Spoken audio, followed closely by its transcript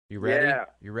You ready? Yeah.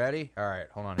 You ready? All right,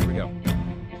 hold on. Here we go.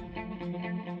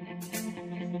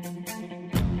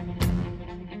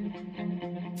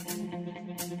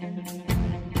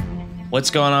 What's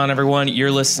going on, everyone?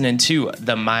 You're listening to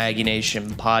the My Aggie Nation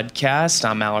podcast.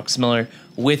 I'm Alex Miller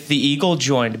with the Eagle,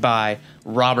 joined by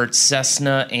Robert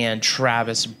Cessna and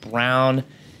Travis Brown.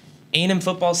 A&M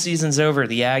football season's over.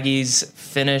 The Aggies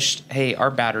finished. Hey,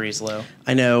 our battery's low.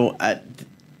 I know.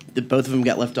 Both of them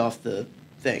got left off the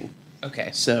thing.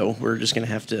 Okay. So we're just going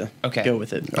to have to go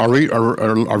with it.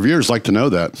 Our viewers like to know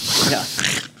that.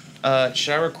 Yeah.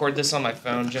 Should I record this on my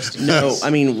phone just in No, case?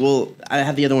 I mean, I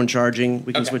have the other one charging.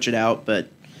 We can switch it out, but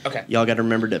y'all got to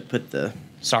remember to put the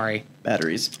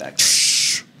batteries back.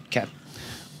 Okay.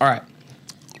 All right.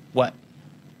 What?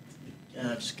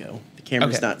 Just go. The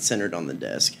camera's not centered on the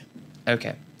desk.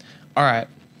 Okay. All right.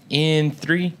 In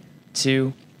 3,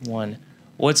 2, 1.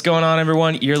 What's going on,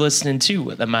 everyone? You're listening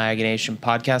to the My Aggie Nation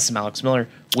podcast. I'm Alex Miller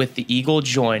with the Eagle,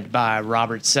 joined by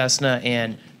Robert Cessna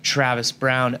and Travis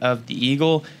Brown of the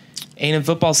Eagle. A&M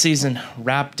football season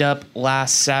wrapped up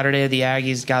last Saturday. The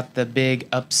Aggies got the big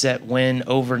upset win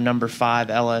over number 5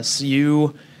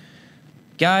 LSU.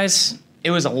 Guys, it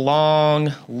was a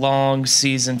long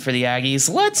season for the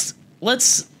Aggies.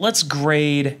 Let's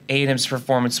grade A&M's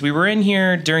performance. We were in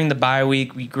here during the bye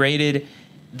week. We graded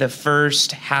the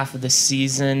first half of the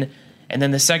season, and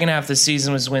then the second half of the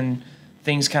season was when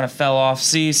things kind of fell off.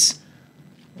 Cease,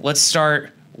 let's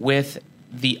start with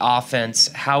the offense.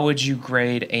 How would you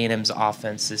grade A&M's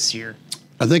offense this year?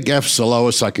 I think F's the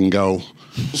lowest I can go.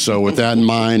 So with that in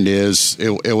mind,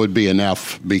 it would be an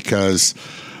F because,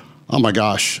 oh my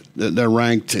gosh, they're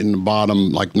ranked in the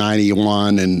bottom like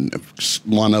 91, and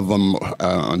one of them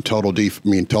on total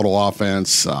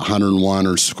offense, 101,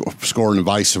 or scoring and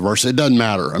vice versa. It doesn't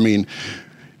matter. I mean,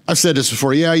 I've said this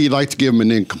before. Yeah, you'd like to give them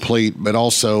an incomplete, but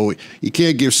also you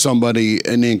can't give somebody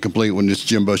an incomplete when it's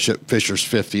Jimbo Fisher's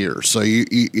 5th year. So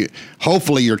you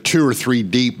hopefully you're 2 or 3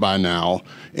 deep by now,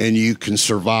 and you can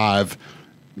survive.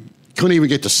 Couldn't even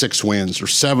get to 6 wins or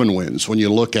 7 wins when you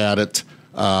look at it.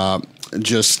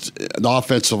 Just the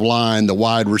offensive line, the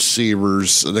wide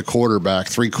receivers, the quarterback,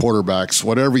 3 quarterbacks,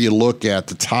 whatever you look at,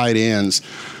 the tight ends,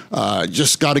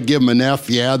 just got to give them an F.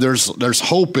 Yeah, there's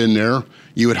hope in there.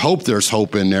 You would hope there's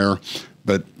hope in there,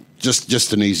 but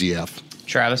just an easy F.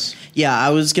 Travis? Yeah,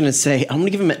 I was going to say, I'm going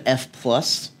to give him an F+.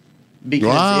 Because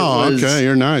wow, okay,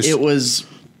 you're nice. It was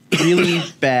really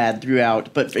bad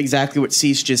throughout, but exactly what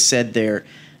Cease just said there.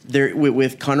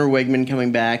 With Connor Wegman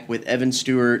coming back, with Evan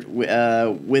Stewart,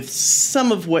 with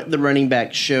some of what the running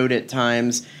back showed at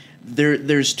times,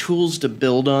 there's tools to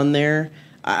build on there.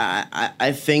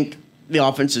 I think the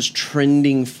offense is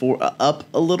trending up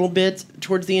a little bit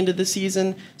towards the end of the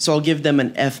season, so I'll give them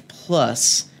an F+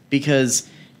 because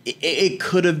it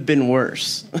could have been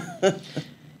worse.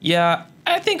 Yeah,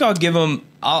 I think I'll give them.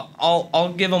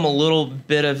 I'll give them a little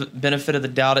bit of benefit of the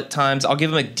doubt at times. I'll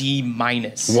give them a D-.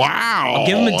 Wow! I'll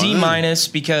give them a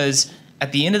D- because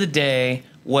at the end of the day,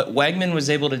 what Wegman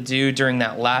was able to do during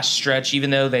that last stretch,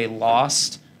 even though they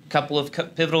lost a couple of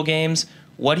pivotal games,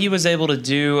 what he was able to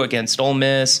do against Ole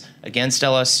Miss, against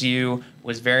LSU,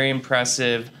 was very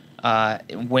impressive.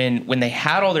 When they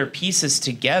had all their pieces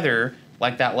together,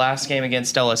 like that last game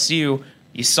against LSU,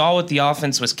 you saw what the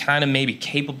offense was kind of maybe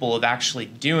capable of actually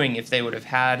doing if they would have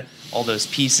had all those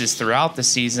pieces throughout the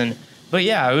season. But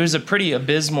yeah, it was a pretty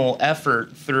abysmal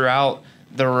effort throughout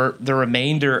the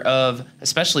remainder of,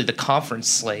 especially the conference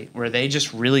slate, where they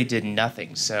just really did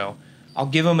nothing. So I'll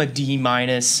give them a D-,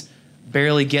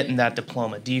 barely getting that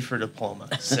diploma, D for diploma.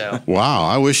 So wow,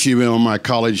 I wish you were my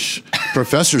college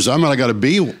professors. I might have got a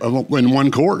B in one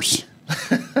course.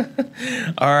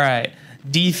 All right.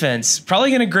 Defense,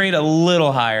 probably going to grade a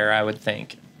little higher, I would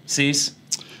think. Cease?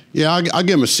 Yeah, I'll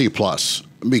give them a C+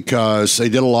 because they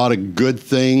did a lot of good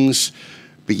things,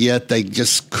 but yet they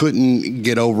just couldn't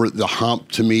get over the hump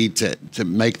to me to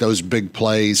make those big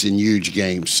plays in huge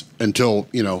games until,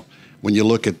 when you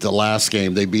look at the last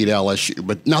game, they beat LSU,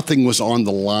 but nothing was on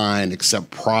the line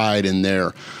except pride in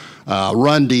there.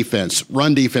 Run defense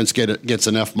gets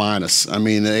an F-. I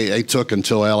mean, they took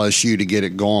until LSU to get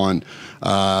it going.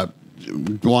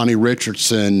 Dwani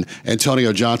Richardson,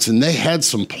 Antonio Johnson, they had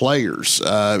some players,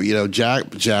 Jack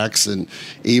Jackson,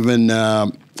 even, at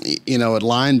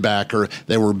linebacker.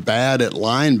 They were bad at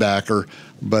linebacker,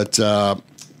 but the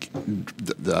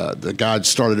guy that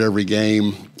started every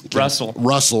game,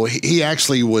 Russell, he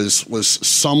actually was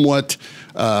somewhat,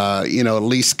 at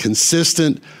least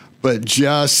consistent, but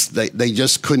they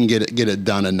just couldn't get it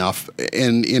done enough.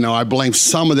 And I blame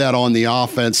some of that on the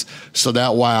offense, so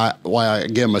that's why I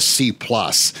give them a C+.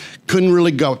 Couldn't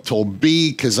really go up to a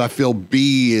B because I feel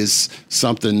B is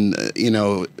something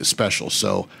special.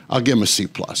 So I'll give them a C+.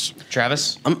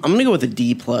 Travis? I'm going to go with a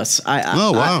D+.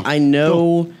 Wow. I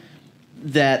know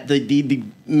that the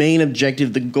main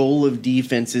objective, the goal of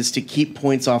defense is to keep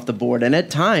points off the board. And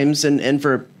at times, and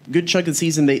for a good chunk of the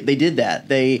season, they did that.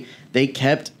 They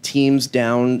kept teams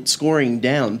down, scoring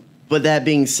down. But that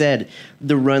being said,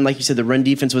 the run, like you said, the run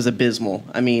defense was abysmal.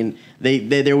 I mean,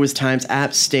 there was times,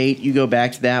 App State, you go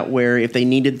back to that, where if they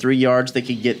needed 3 yards, they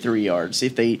could get 3 yards.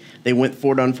 If they went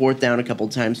for it on fourth down a couple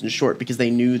of times in short because they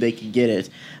knew they could get it.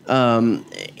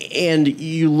 And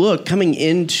you look, coming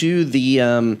into the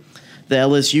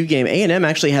LSU game, A&M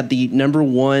actually had the number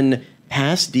 1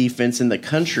 pass defense in the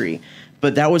country.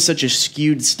 But that was such a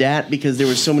skewed stat because there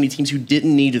were so many teams who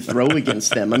didn't need to throw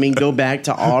against them. I mean, go back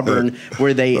to Auburn,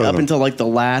 where they, up until like the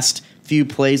last few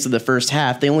plays of the first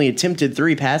half, they only attempted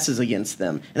 3 passes against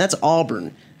them. And that's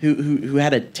Auburn, who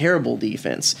had a terrible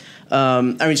defense.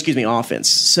 Offense.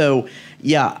 So,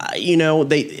 yeah,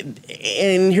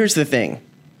 and here's the thing.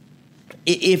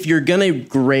 If you're going to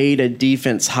grade a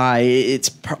defense high, it's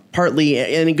partly,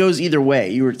 and it goes either way.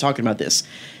 You were talking about this.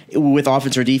 With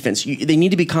offense or defense, they need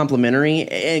to be complementary.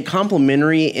 And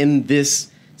complementary in this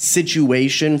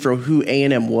situation for who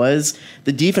A&M was,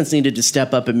 the defense needed to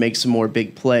step up and make some more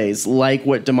big plays, like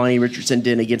what Damani Richardson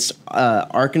did against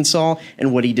Arkansas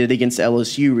and what he did against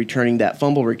LSU, returning that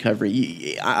fumble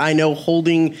recovery. I know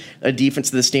holding a defense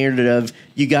to the standard of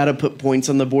you got to put points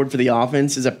on the board for the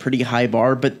offense is a pretty high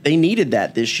bar, but they needed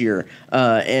that this year,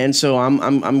 and so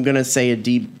I'm going to say a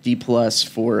D plus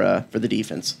for the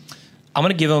defense. I'm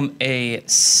going to give them a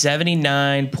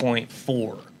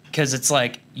 79.4 because it's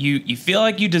like you feel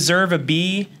like you deserve a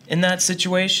B in that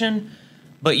situation,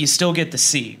 but you still get the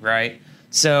C, right?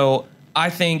 So I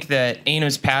think that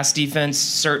A&M's pass defense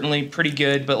certainly pretty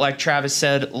good, but like Travis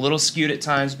said, a little skewed at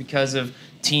times because of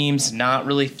teams not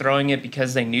really throwing it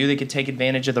because they knew they could take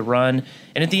advantage of the run.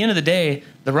 And at the end of the day,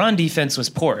 the run defense was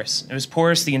porous. It was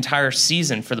porous the entire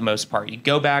season for the most part. You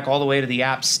go back all the way to the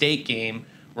App State game,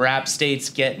 where App State's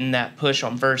getting that push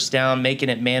on first down, making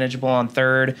it manageable on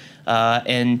third.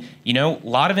 And, a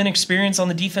lot of inexperience on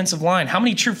the defensive line. How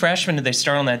many true freshmen did they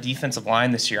start on that defensive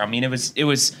line this year? I mean, it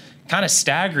was kind of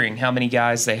staggering how many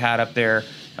guys they had up there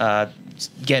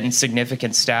getting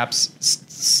significant snaps,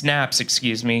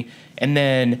 and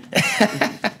then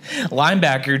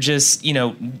linebacker just,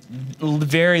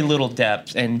 very little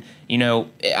depth. And,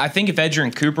 I think if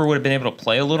Edgerrin Cooper would have been able to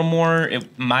play a little more,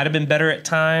 it might have been better at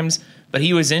times. But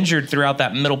he was injured throughout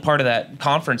that middle part of that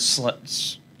conference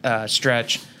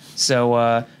stretch. So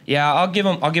I'll give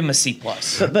him a C+.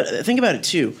 But think about it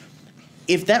too.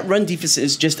 If that run defense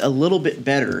is just a little bit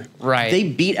better, right? They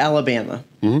beat Alabama.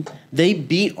 Mm-hmm. They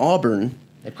beat Auburn.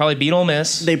 They probably beat Ole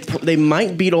Miss. They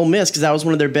might beat Ole Miss because that was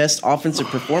one of their best offensive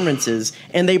performances,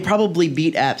 and they probably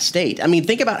beat App State. I mean,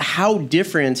 think about how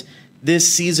different this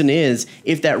season is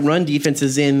if that run defense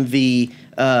is in the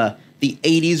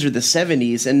 80s or the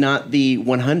 70s and not the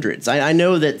 100s. I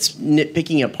know that's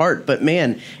nitpicking apart, but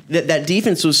man, that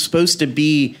defense was supposed to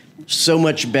be so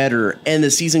much better, and the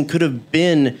season could have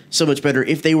been so much better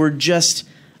if they were just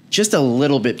a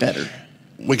little bit better.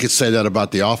 We could say that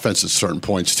about the offense at certain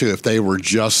points, too. If they were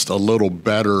just a little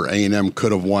better, A&M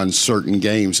could have won certain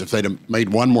games. If they'd have made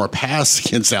one more pass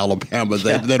against Alabama,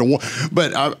 they'd have won.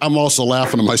 But I'm also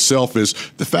laughing to myself is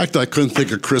the fact that I couldn't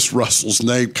think of Chris Russell's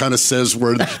name kind of says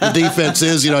where the defense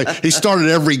is. He started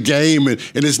every game, and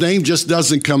his name just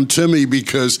doesn't come to me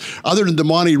because other than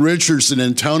Damani Richardson and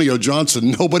Antonio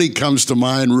Johnson, nobody comes to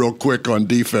mind real quick on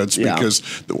defense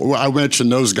because I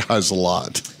mentioned those guys a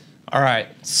lot. All right,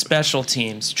 special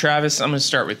teams. Travis, I'm going to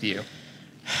start with you.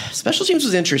 Special teams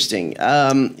was interesting.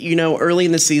 Early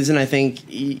in the season, I think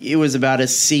it was about a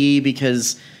C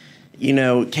because,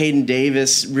 Caden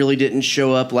Davis really didn't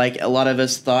show up like a lot of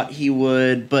us thought he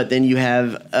would. But then you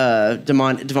have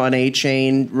Devon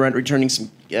Achane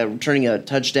returning a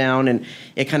touchdown, and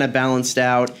it kind of balanced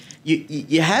out.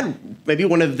 You had maybe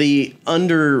one of the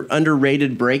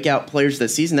underrated breakout players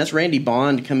this season. That's Randy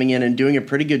Bond coming in and doing a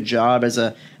pretty good job as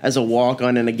a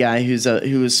walk-on and a guy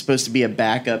who was supposed to be a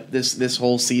backup this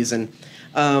whole season.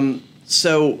 There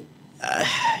was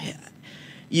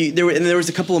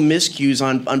a couple of miscues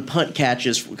on punt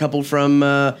catches, a couple from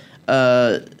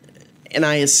Anais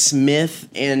Smith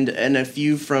and a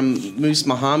few from Moose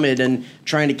Muhammad, and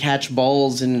trying to catch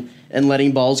balls and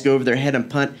letting balls go over their head and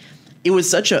punt. It was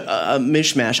such a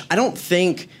mishmash. I don't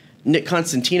think Nick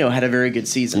Constantino had a very good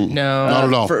season. No, Not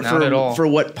at all. Not at all. For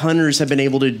what punters have been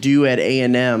able to do at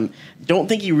A&M, don't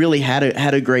think he really had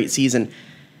a great season.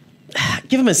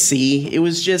 Give him a C. It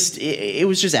was just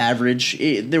average.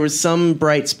 There was some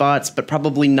bright spots, but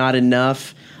probably not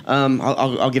enough.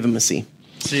 I'll give him a C.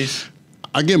 Cease.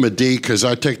 I give him a D because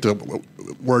I take the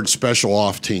word special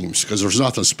off teams because there's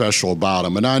nothing special about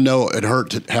them. And I know it hurt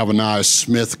to have Anais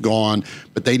Smith gone,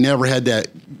 but they never had that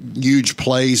huge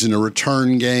plays in the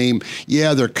return game.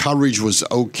 Yeah, their coverage was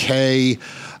okay,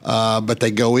 but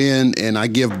they go in, and I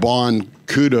give Bond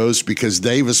kudos because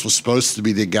Davis was supposed to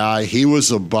be the guy. He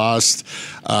was a bust.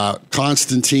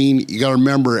 Constantine, you got to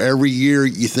remember, every year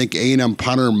you think A&M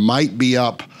punter might be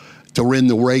up to win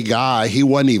the Ray Guy. He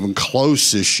wasn't even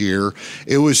close this year.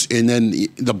 It was, and then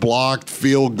the blocked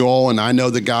field goal, and I know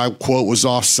the guy, quote, was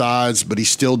offsides, but he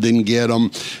still didn't get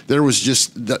them. There was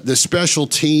just the special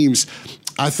teams.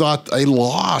 I thought they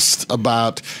lost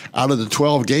about, out of the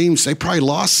 12 games, they probably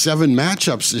lost 7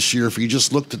 matchups this year if you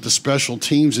just looked at the special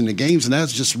teams in the games, and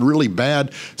that's just really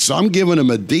bad. So I'm giving them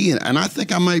a D, and I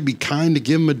think I might be kind to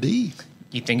give them a D.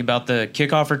 You think about the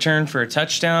kickoff return for a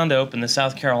touchdown to open the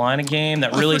South Carolina game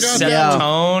that really forgot set that. the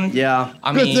tone. Yeah.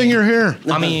 Good thing you're here.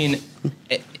 I mean,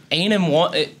 A&M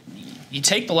won. You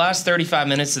take the last 35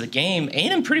 minutes of the game,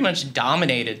 A&M pretty much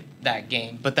dominated that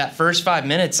game. But that first 5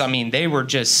 minutes, I mean, they were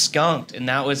just skunked, and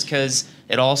that was because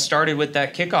it all started with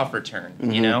that kickoff return.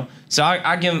 Mm-hmm. You know, so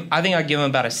I think I give them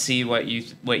about a C. What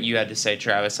you had to say,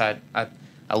 Travis.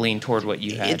 I lean toward what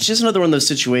you had. It's just another one of those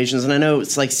situations, and I know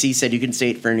it's like C said, you can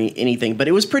say it for anything, but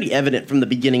it was pretty evident from the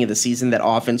beginning of the season that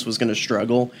offense was going to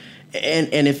struggle.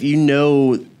 And if you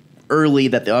know early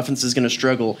that the offense is going to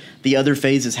struggle, the other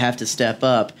phases have to step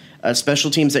up.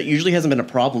 Special teams, that usually hasn't been a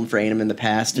problem for A&M in the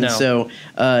past. And so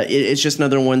it's just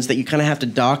another ones that you kind of have to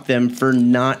dock them for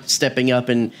not stepping up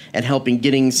and helping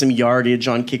getting some yardage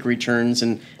on kick returns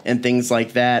and things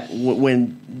like that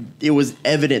when it was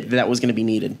evident that was going to be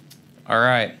needed. All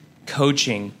right,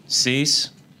 coaching,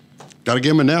 Cease. Got to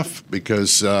give him an F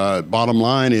because bottom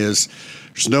line is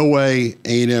there's no way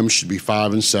A&M should be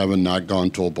 5-7, not gone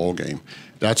to a bowl game.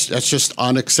 That's just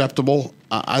unacceptable.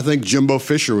 I think Jimbo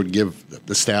Fisher would give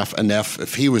the staff an F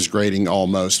if he was grading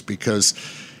almost, because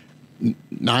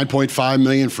 $9.5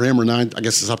 million for him, or I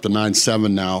guess it's up to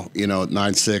 9.7 now, at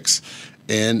 9.6.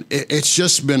 And it's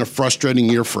just been a frustrating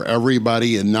year for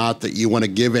everybody, and not that you want to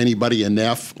give anybody an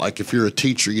F. Like if you're a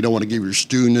teacher, you don't want to give your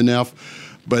student an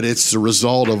F, but it's the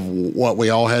result of what we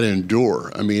all had to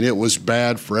endure. I mean, it was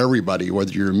bad for everybody,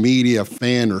 whether you're a media,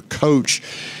 fan, or coach.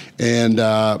 And,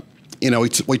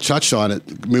 we touched on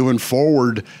it. Moving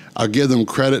forward, I'll give them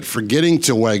credit for getting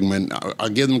to Weigman. I'll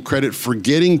give them credit for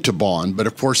getting to Bond. But,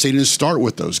 of course, they didn't start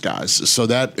with those guys. So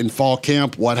that in fall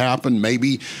camp, what happened,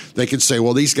 maybe they could say,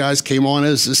 well, these guys came on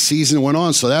as the season went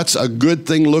on. So that's a good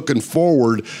thing looking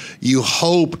forward. You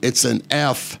hope it's an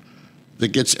F that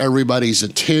gets everybody's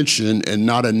attention and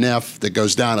not an F that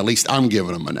goes down. At least I'm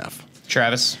giving them an F.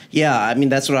 Travis? Yeah, I mean,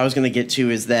 that's what I was going to get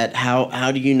to, is that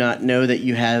how do you not know that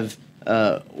you have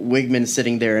Weigman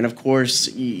sitting there? And of course,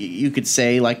 you could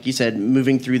say, like you said,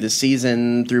 moving through the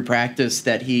season, through practice,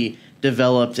 that he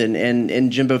developed,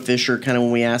 and Jimbo Fisher, kind of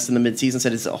when we asked in the midseason,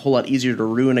 said it's a whole lot easier to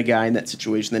ruin a guy in that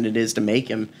situation than it is to make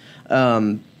him.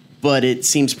 But it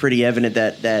seems pretty evident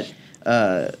that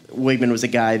Weigman was a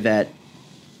guy that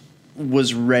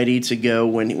was ready to go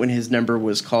when his number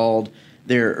was called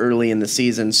there early in the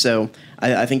season. So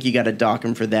I think you got to dock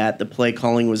him for that. The play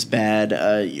calling was bad.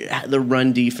 The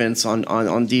run defense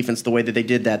on defense, the way that they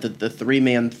did that, the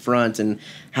 3-man front and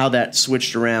how that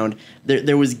switched around.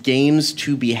 There was games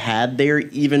to be had there,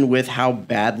 even with how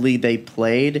badly they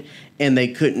played, and they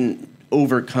couldn't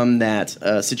overcome that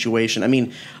situation. I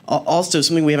mean, also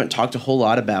something we haven't talked a whole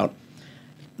lot about,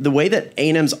 the way that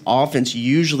A&M's offense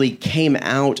usually came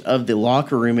out of the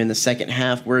locker room in the second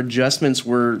half, where adjustments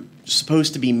were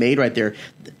supposed to be made right there,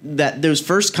 that those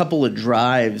first couple of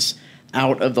drives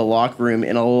out of the locker room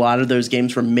in a lot of those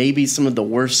games were maybe some of the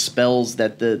worst spells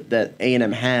that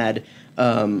A&M had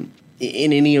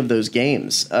in any of those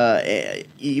games.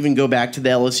 Even go back to the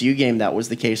LSU game, that was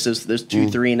the case. Those 2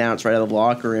 3-and-outs right out of the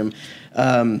locker room.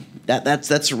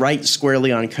 That's right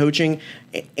squarely on coaching.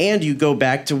 And you go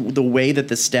back to the way that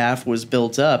the staff was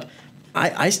built up.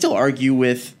 I still argue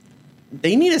with,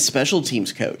 they need a special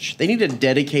teams coach. They need a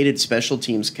dedicated special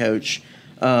teams coach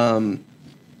in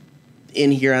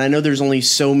here. And I know there's only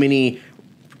so many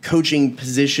coaching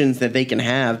positions that they can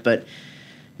have, but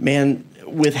man,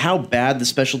 with how bad the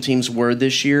special teams were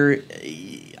this year,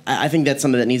 I think that's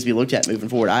something that needs to be looked at moving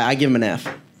forward. I give them an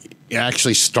F.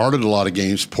 actually started a lot of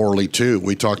games poorly too.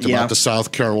 We talked Yeah. about the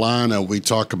South Carolina. We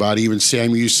talked about even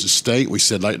Sam Houston State. We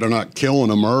said like, they're not killing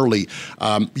them early.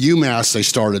 UMass, they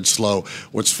started slow.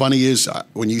 What's funny is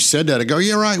when you said that, I go,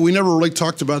 yeah, right. We never really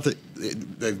talked about the.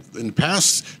 In the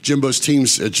past, Jimbo's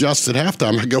teams adjusted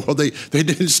halftime. I go, well, they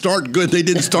didn't start good. They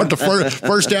didn't start the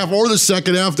first half or the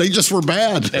second half. They just were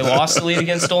bad. They lost the lead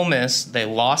against Ole Miss. They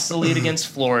lost the lead against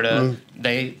Florida.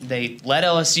 They let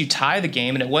LSU tie the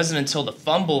game, and it wasn't until the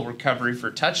fumble recovery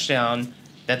for touchdown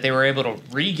that they were able to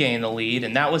regain the lead,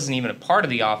 and that wasn't even a part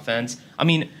of the offense. I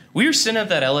mean, we were sitting at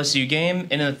that LSU game,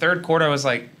 and in the third quarter, I was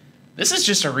like, this is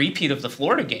just a repeat of the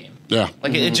Florida game. Yeah.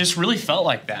 Like it just really felt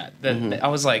like that. I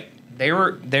was like,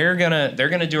 they're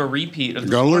gonna do a repeat of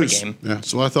the Gonna Florida lose. game. Yeah,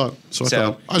 so I thought. I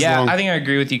was yeah, wrong. I think I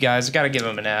agree with you guys. Got to give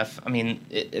them an F. I mean,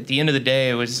 at the end of the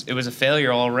day, it was a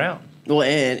failure all around. Well,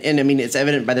 and I mean, it's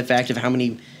evident by the fact of how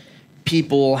many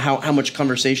people, how much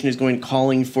conversation is going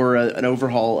calling for an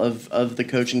overhaul of the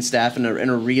coaching staff and a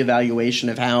reevaluation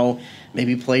of how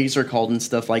maybe plays are called and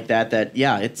stuff like that. That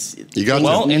yeah, You got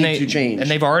Well, to. and need to change.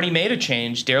 and they've already made a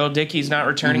change. Daryl Dickey's not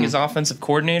returning as offensive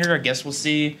coordinator. I guess we'll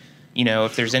see.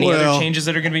 If there's any Well, other changes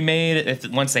that are going to be made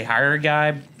once they hire a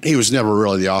guy. He was never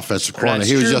really the offensive coordinator.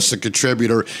 He was true. just a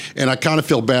contributor, and I kind of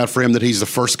feel bad for him that he's the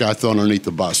first guy thrown underneath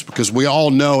the bus because we all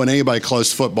know, and anybody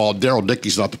close to football, Daryl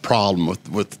Dickey's not the problem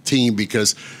with the team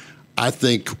because I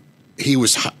think he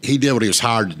did what he was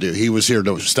hired to do. He was here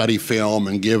to study film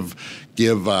and give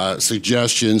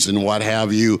suggestions and what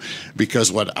have you.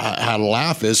 Because what I had to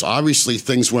laugh is obviously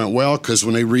things went well because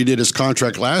when they redid his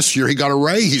contract last year, he got a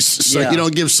raise. So Yeah. you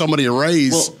don't give somebody a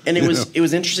raise. Well, and it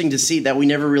was interesting to see that we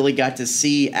never really got to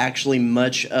see actually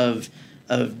much of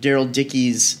Daryl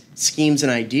Dickey's schemes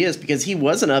and ideas because he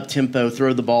was an up-tempo,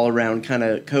 throw the ball around kind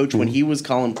of coach when he was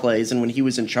calling plays and when he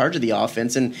was in charge of the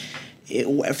offense. And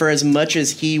for as much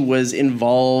as he was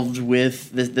involved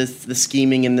with the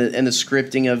scheming and the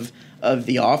scripting of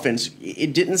the offense,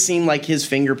 it didn't seem like his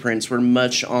fingerprints were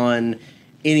much on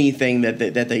anything that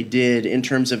they did in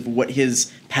terms of what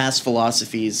his past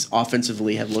philosophies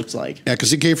offensively have looked like. Yeah,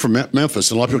 because he came from Memphis,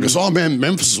 and a lot of people go, "Oh man,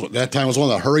 Memphis at that time was one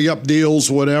of the hurry-up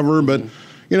deals, whatever." But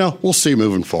we'll see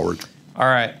moving forward. All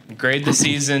right, grade the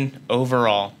season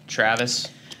overall, Travis.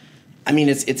 I mean,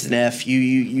 it's an F.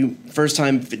 You first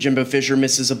time Jimbo Fisher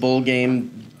misses a bowl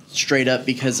game straight up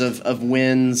because of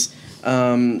wins.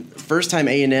 First time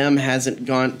A&M hasn't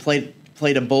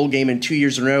played a bowl game in 2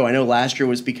 years in a row. I know last year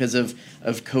was because of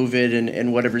COVID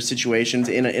and whatever situations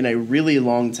in a really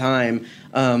long time.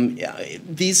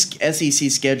 These SEC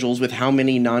schedules with how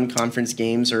many non-conference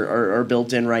games are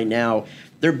built in right now,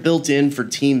 they're built in for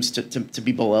teams to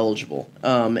be bowl eligible.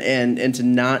 And to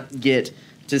not get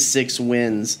to 6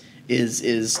 wins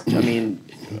is I mean,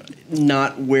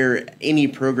 not where any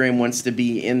program wants to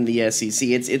be in the SEC.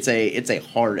 It's a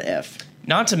hard F.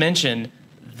 Not to mention,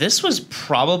 this was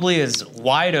probably as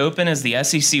wide open as the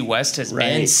SEC West has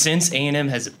been Right. since A&M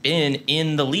has been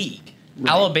in the league.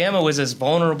 Right. Alabama was as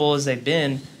vulnerable as they've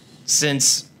been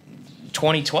since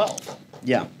 2012.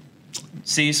 Yeah.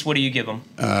 Cease, what do you give them?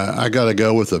 I got to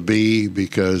go with a B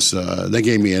because they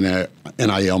gave me an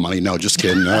NIL money. No, just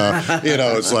kidding.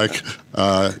 It's like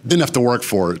didn't have to work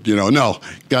for it. No,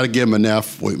 got to give them an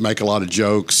F. We make a lot of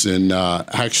jokes, and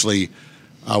actually,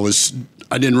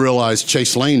 I didn't realize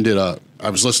Chase Lane I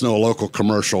was listening to a local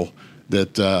commercial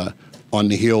that on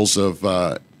the heels of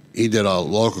he did a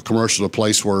local commercial at a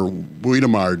place where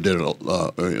Wiedemeyer did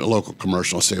a local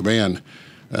commercial. I say, man.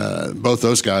 Both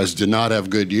those guys did not have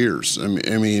good years. I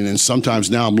mean, and sometimes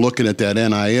now I'm looking at that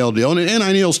NIL deal, and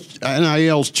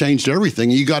NIL's changed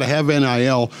everything. You got to have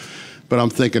NIL, but I'm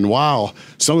thinking, wow,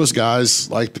 some of those guys,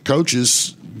 like the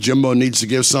coaches, Jimbo needs to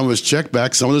give some of his check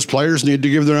back. Some of those players need to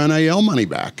give their NIL money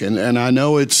back, and I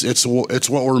know it's what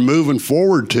we're moving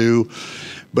forward to.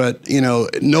 But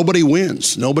nobody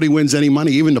wins. Nobody wins any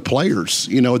money, even the players.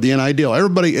 The NIL deal.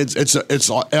 Everybody, it's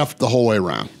F the whole way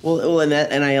around. Well, and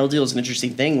that NIL deal is an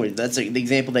interesting thing. That's the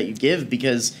example that you give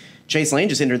because Chase Lane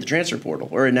just entered the transfer portal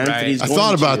or announced that he's Right. going to. I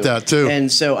thought about that too.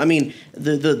 And so, I mean,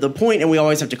 the point, and we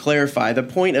always have to clarify, the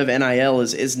point of NIL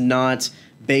is not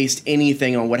based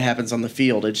anything on what happens on the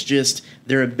field. It's just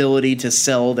their ability to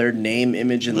sell their name,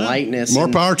 image, and likeness. More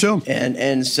power to them.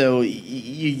 And so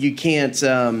you can't.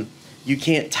 You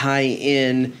can't tie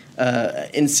in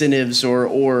incentives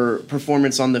or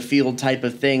performance on the field type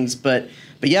of things, but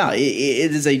yeah, it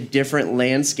is a different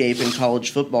landscape in college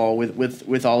football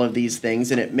with all of these things,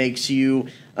 and it makes you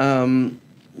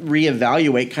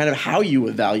reevaluate kind of how you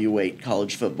evaluate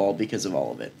college football because of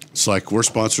all of it. It's like we're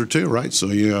sponsored too, right? So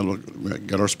you gotta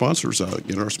get our sponsors out.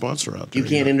 Get our sponsor out there. You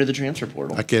can't enter the transfer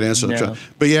portal. I can't answer No. the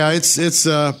but yeah, it's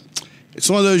it's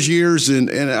one of those years, and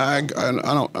I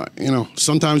don't,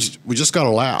 sometimes we just got to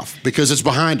laugh because it's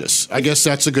behind us. I guess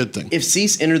that's a good thing. If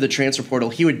Cease entered the transfer portal,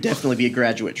 he would definitely be a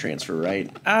graduate transfer, right?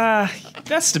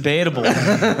 That's debatable.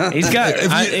 He's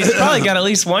probably got at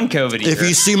least one COVID year. If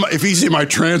you see my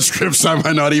transcripts, I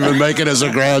might not even make it as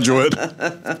a graduate.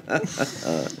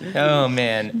 Oh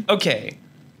man. Okay.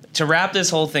 To wrap this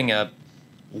whole thing up,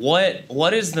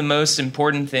 what is the most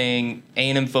important thing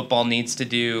A&M football needs to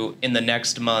do in the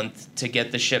next month to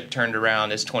get the ship turned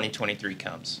around as 2023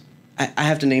 comes? I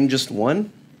have to name just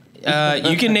one?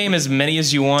 You can name as many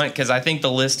as you want because I think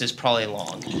the list is probably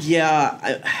long.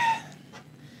 Yeah.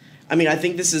 I mean, I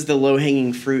think this is the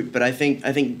low-hanging fruit, but I think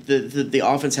the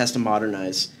offense has to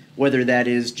modernize, whether that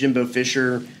is Jimbo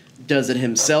Fisher does it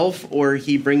himself or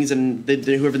he brings in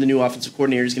whoever the new offensive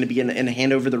coordinator is going to be and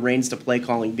hand over the reins to play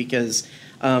calling because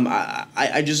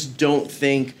I just don't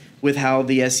think with how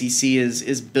the SEC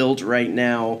is built right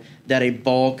now that a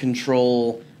ball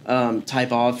control type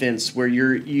offense where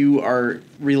you are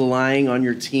relying on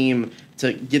your team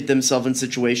to get themselves in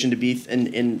situation to be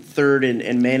in third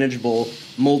and manageable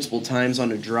multiple times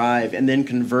on a drive and then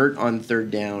convert on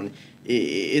third down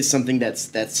is something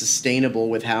that's sustainable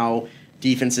with how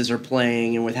defenses are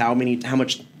playing and with how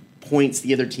much points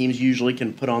the other teams usually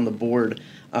can put on the board.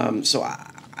 So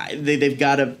they've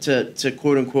got to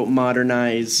quote unquote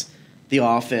modernize the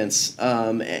offense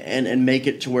and make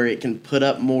it to where it can put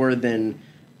up more than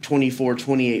 24,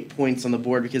 28 points on the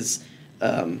board because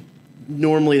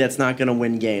normally that's not going to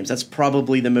win games. That's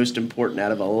probably the most important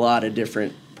out of a lot of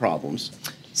different problems.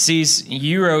 Cease,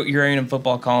 you wrote your A&M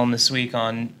football column this week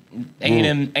on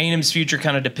A&M's future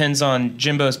kind of depends on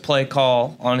Jimbo's play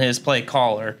call on his play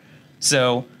caller.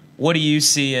 So what do you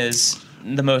see as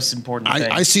the most important thing?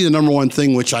 I see the number one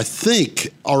thing, which I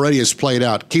think already has played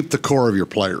out, keep the core of your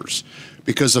players.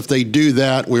 Because if they do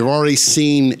that, we've already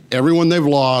seen everyone they've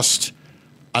lost.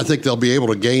 I think they'll be able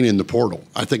to gain in the portal.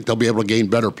 I think they'll be able to gain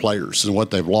better players than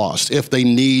what they've lost if they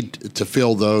need to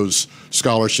fill those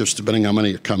scholarships, depending on how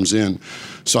many it comes in.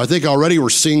 So I think already we're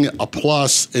seeing a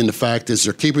plus in the fact is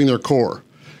they're keeping their core.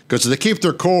 Because if they keep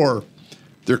their core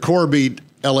beat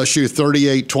LSU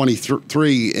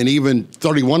 38-23, and even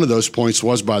 31 of those points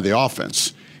was by the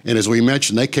offense. And as we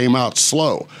mentioned, they came out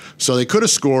slow. So they could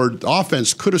have scored, the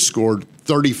offense could have scored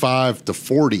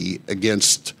 35-40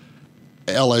 against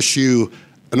LSU,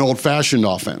 an old-fashioned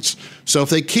offense. So if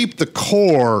they keep the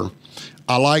core,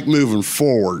 I like moving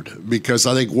forward because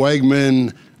I think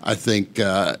Weigman, I think,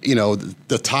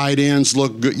 the tight ends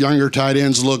look good. Younger tight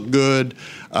ends look good.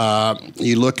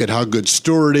 You look at how good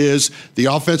Stewart is. The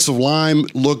offensive line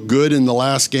looked good in the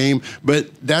last game, but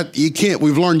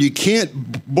we've learned you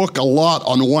can't book a lot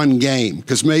on one game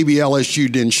because maybe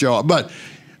LSU didn't show up. But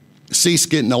Cease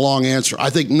getting a long answer. I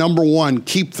think number one,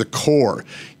 keep the core.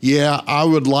 Yeah, I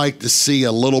would like to see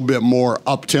a little bit more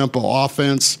up-tempo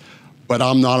offense, but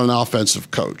I'm not an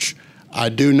offensive coach. I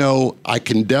do know I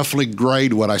can definitely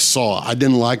grade what I saw. I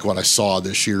didn't like what I saw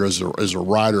this year as a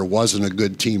writer. It wasn't a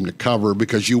good team to cover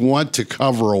because you want to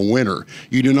cover a winner.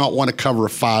 You do not want to cover a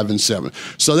 5 and 7.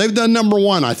 So they've done number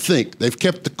one, I think. They've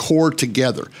kept the core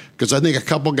together because I think a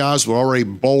couple guys were already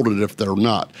bolted if they're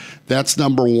not. That's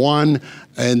number one.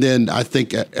 And then I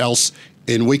think else,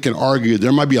 and we can argue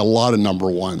there might be a lot of number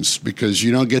ones because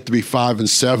you don't get to be 5 and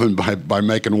 7 by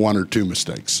making one or two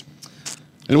mistakes.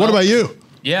 And what about you?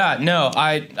 Yeah, no,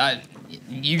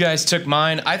 you guys took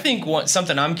mine. I think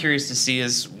something I'm curious to see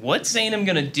is what's A&M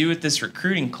going to do with this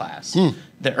recruiting class?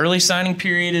 The early signing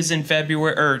period is in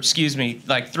February,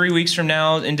 like 3 weeks from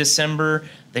now in December.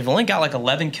 They've only got like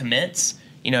 11 commits.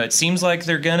 It seems like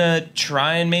they're going to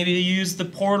try and maybe use the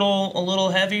portal a little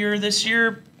heavier this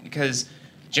year because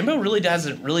Jimbo really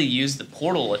doesn't really use the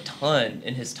portal a ton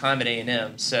in his time at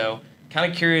A&M. So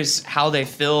kind of curious how they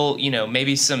fill,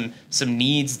 maybe some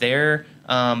needs there.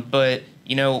 But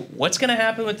what's going to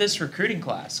happen with this recruiting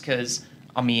class? Because,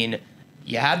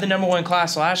 you had the number one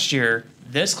class last year.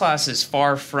 This class is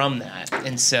far from that.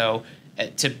 And so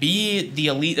to be the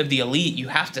elite of the elite, you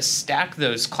have to stack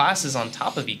those classes on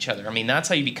top of each other. That's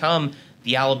how you become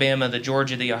the Alabama, the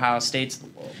Georgia, the Ohio States of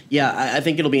the world. Yeah, I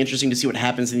think it'll be interesting to see what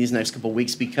happens in these next couple of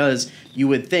weeks because you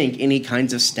would think any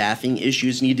kinds of staffing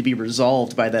issues need to be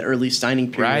resolved by that early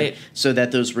signing period, right, so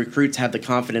that those recruits have the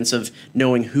confidence of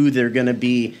knowing who they're going to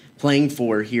be playing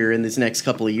for here in this next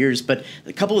couple of years. But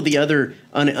a couple of the other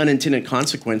unintended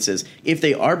consequences, if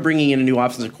they are bringing in a new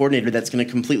offensive coordinator that's going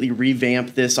to completely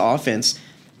revamp this offense,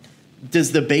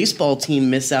 does the baseball team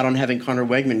miss out on having Connor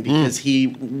Weigman because he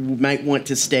might want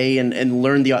to stay and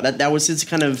learn that was his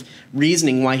kind of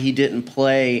reasoning why he didn't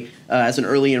play as an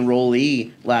early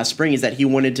enrollee last spring, is that he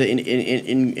wanted to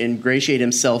ingratiate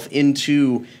himself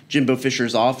into Jimbo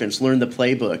Fisher's offense, learn the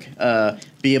playbook,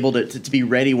 be able to be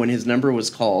ready when his number was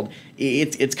called.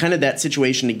 It's kind of that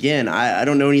situation again. I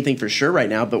don't know anything for sure right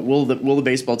now, but will the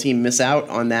baseball team miss out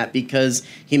on that because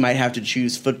he might have to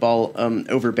choose football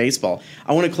over baseball?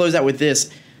 I want to close out with this.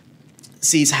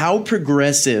 Cease, how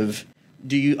progressive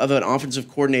of an offensive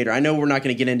coordinator? I know we're not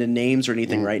going to get into names or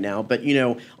anything right now, but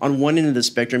on one end of the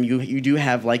spectrum, you do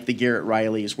have like the Garrett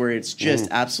Rileys, where it's just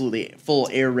absolutely full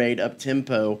air raid up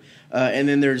tempo, and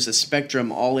then there's a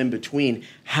spectrum all in between.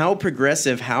 How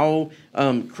progressive, how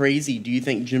crazy do you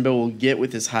think Jimbo will get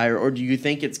with his hire, or do you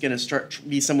think it's going to start to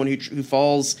be someone who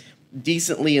falls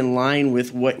decently in line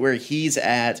with where he's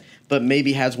at, but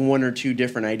maybe has one or two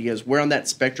different ideas? Where on that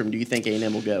spectrum do you think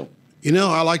A&M will go?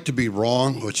 I like to be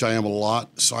wrong, which I am a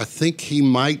lot. So I think he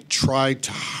might try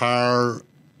to hire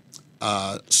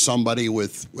somebody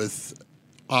with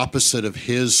opposite of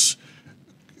his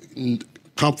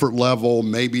comfort level,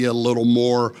 maybe a little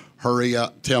more hurry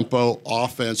up tempo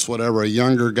offense, whatever, a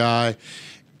younger guy.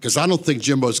 Because I don't think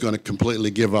Jimbo's going to completely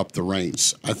give up the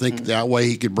reins. I think that way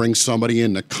he could bring somebody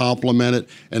in to complement it.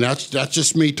 And that's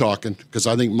just me talking, because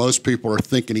I think most people are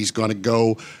thinking he's going to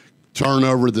go turn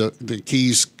over the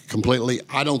keys completely.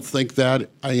 I don't think that.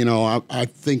 I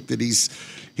think that he's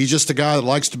just a guy that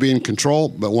likes to be in control.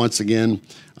 But once again,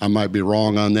 I might be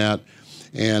wrong on that.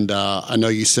 And I know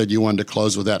you said you wanted to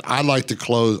close with that. I'd like to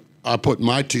close. I put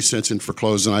my 2 cents in for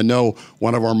closing. I know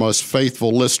one of our most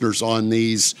faithful listeners on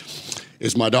these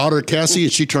is my daughter, Cassie,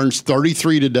 and she turns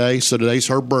 33 today. So today's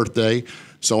her birthday.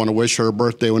 So I want to wish her a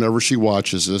birthday whenever she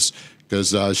watches this,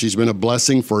 because she's been a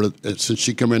blessing since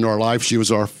she came into our life. She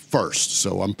was our first,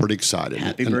 so I'm pretty excited.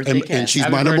 Happy birthday, Cassie. And she's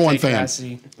Happy my number one birthday, fan.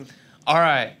 Cassie. All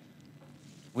right.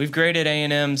 We've graded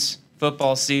A&M's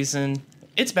football season.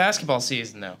 It's basketball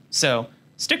season, though, so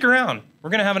stick around. We're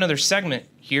going to have another segment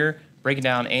here breaking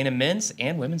down A&M men's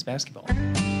and women's basketball.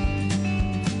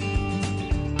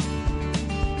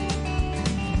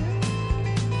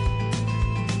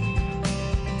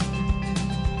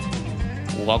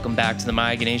 Welcome back to the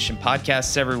My Aggie Nation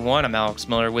podcast, everyone. I'm Alex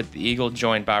Miller with the Eagle,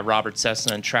 joined by Robert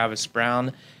Cessna and Travis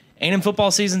Brown. A&M football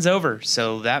season's over,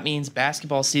 so that means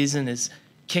basketball season is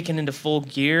kicking into full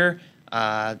gear.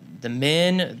 The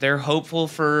men, they're hopeful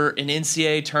for an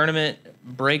NCAA tournament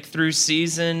breakthrough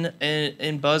season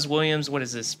in Buzz Williams. What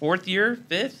is this, fourth year?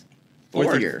 Fifth?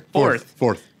 Fourth year.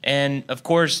 Fourth. And, of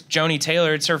course, Joni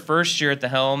Taylor, it's her first year at the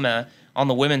helm on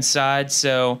the women's side,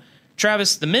 so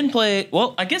Travis, the men play.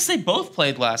 Well, I guess they both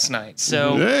played last night.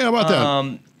 So yeah, how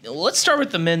about that? Let's start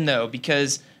with the men though,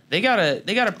 because they got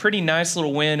a pretty nice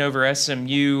little win over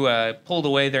SMU. Pulled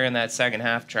away there in that second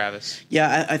half. Travis.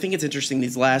 Yeah, I think it's interesting.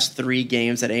 These last 3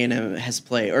 games that A&M has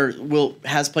played and will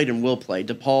play: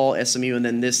 DePaul, SMU, and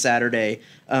then this Saturday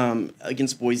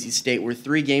against Boise State, were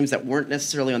 3 games that weren't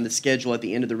necessarily on the schedule at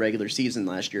the end of the regular season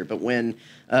last year. But when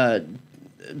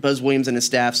Buzz Williams and his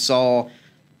staff saw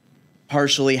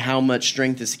partially how much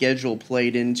strength of schedule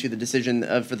played into the decision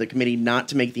for the committee not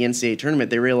to make the NCAA tournament,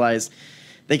 they realized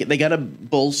they got to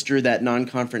bolster that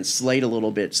non-conference slate a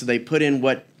little bit. So they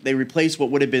replaced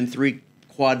what would have been 3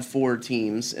 quad 4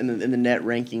 teams in the net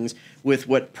rankings with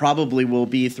what probably will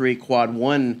be 3 quad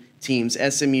 1 teams.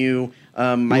 SMU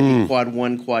might be quad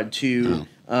 1, quad 2,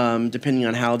 depending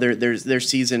on how their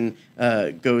season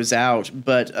goes out.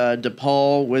 But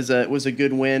DePaul was a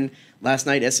good win. Last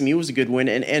night, SMU was a good win,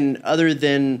 and other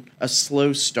than a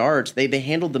slow start, they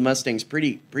handled the Mustangs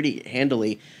pretty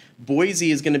handily. Boise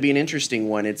is going to be an interesting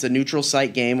one. It's a neutral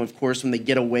site game, of course, when they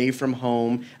get away from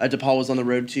home. DePaul was on the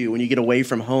road, too. When you get away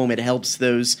from home, it helps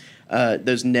those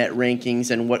net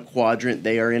rankings and what quadrant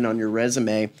they are in on your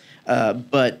resume.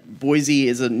 But Boise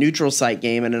is a neutral site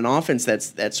game and an offense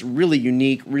that's really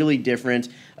unique, really different,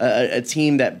 a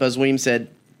team that Buzz Williams said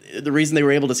the reason they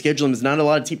were able to schedule them is not a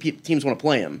lot of teams want to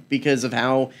play them because of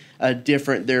how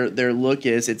different their look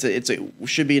is. It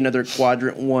should be another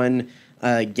quadrant 1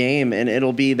 game, and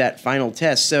it'll be that final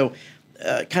test. So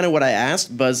kind of what I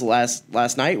asked Buzz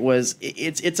last night was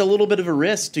it's a little bit of a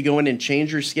risk to go in and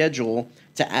change your schedule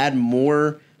to add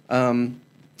more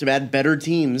to add better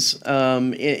teams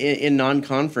in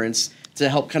non-conference to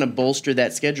help kind of bolster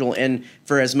that schedule. And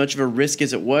for as much of a risk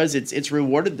as it was, it's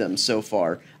rewarded them so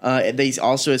far. They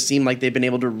also seem like they've been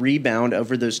able to rebound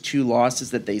over those 2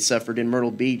 losses that they suffered in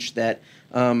Myrtle Beach that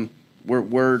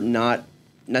were not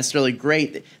necessarily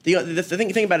great. The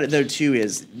thing about it, though, too,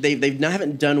 is they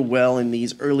haven't done well in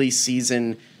these early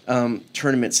season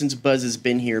tournaments since Buzz has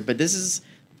been here. But this is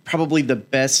probably the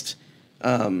best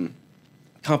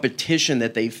competition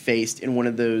that they've faced in one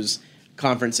of those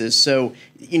conferences. So,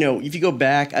 if you go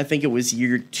back, I think it was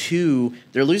year 2,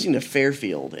 they're losing to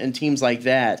Fairfield and teams like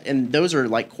that. And those are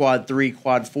like quad 3,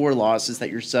 quad 4 losses that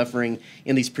you're suffering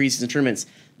in these preseason tournaments.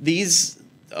 These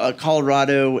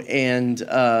Colorado and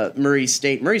Murray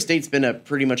State's been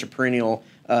pretty much a perennial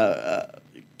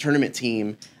tournament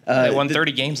team. They won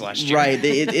 30 games last year. Right.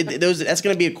 That's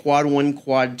going to be a quad 1,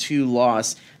 quad 2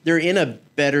 loss. They're in a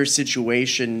better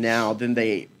situation now than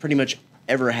they pretty much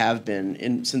ever have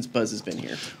been since Buzz has been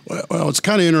here. Well, what's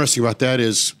kind of interesting about that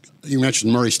is you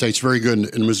mentioned Murray State's very good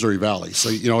in the Missouri Valley, so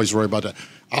you always worry about that.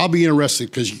 I'll be interested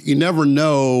because you never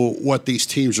know what these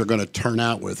teams are going to turn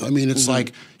out with. I mean, it's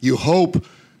like you hope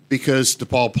because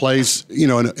DePaul plays, in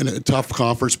a tough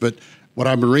conference, but what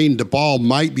I've been reading, DePaul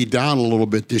might be down a little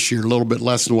bit this year, a little bit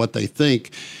less than what they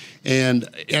think. And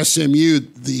SMU,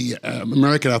 the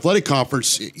American Athletic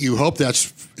Conference, you hope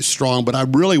that's strong, but I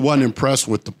really wasn't impressed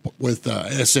with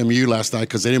SMU last night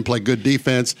because they didn't play good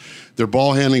defense. Their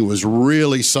ball handling was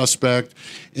really suspect,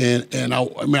 and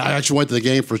I actually went to the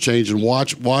game for a change and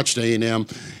watched A&M,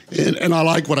 and I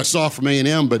like what I saw from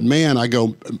A&M. But man, I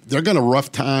go, they're going to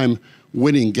rough time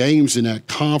winning games in that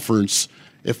conference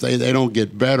if they don't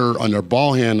get better on their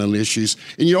ball handling issues.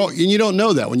 And you don't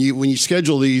know that when you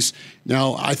schedule these.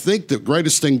 Now, I think the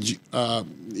greatest thing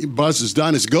Buzz has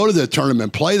done is go to the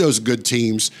tournament, play those good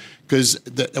teams, because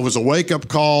it was a wake-up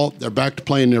call. They're back to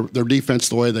playing their defense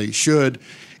the way they should.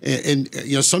 And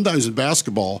sometimes in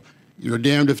basketball, you're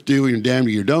damned if you do and you're damned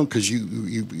if you don't, because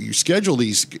you schedule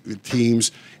these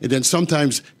teams, and then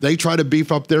sometimes they try to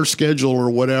beef up their schedule or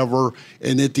whatever,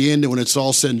 and at the end, when it's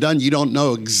all said and done, you don't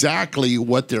know exactly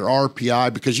what their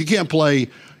RPI, because you can't play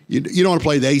 – you don't want to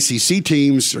play the ACC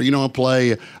teams or you don't want to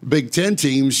play Big Ten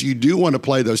teams. You do want to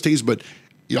play those teams, but –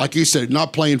 like you said,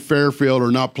 not playing Fairfield or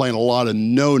not playing a lot of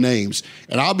no names.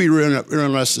 And I'll be really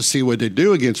interested to see what they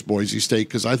do against Boise State,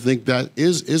 because I think that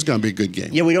is going to be a good game.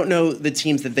 Yeah, we don't know the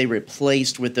teams that they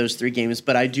replaced with those 3 games,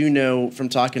 but I do know from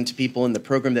talking to people in the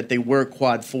program that they were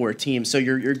quad 4 teams. So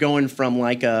you're going from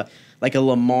like a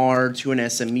Lamar to an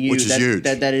SMU. Which is huge.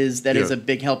 That is a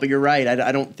big help. But you're right.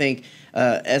 I don't think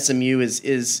SMU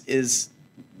is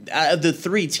out of the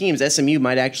 3 teams, SMU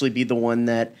might actually be the one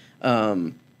that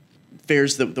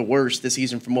fares the worst this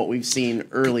season from what we've seen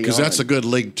early on. Because that's a good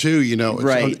league too,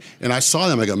 Right. And I saw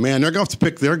them, I go, man, they're going to have to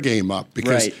pick their game up,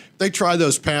 because they try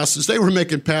those passes. They were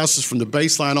making passes from the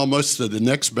baseline almost to the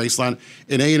next baseline,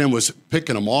 and A&M was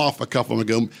picking them off a couple of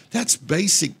them ago. That's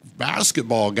basic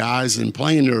basketball, guys, and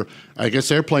I guess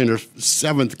they're playing their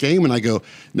 7th game, and I go,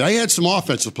 they had some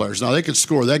offensive players. Now they could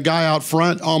score. That guy out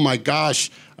front, oh my gosh,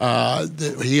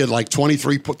 he had like 20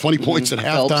 points at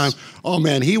halftime. Oh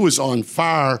man, he was on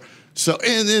fire. So,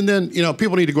 and then,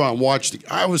 people need to go out and watch.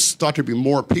 I always thought there'd be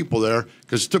more people there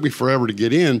because it took me forever to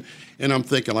get in. And I'm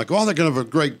thinking like, they're going to have a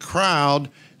great crowd.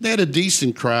 They had a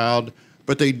decent crowd,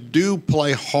 but they do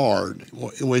play hard,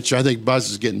 which I think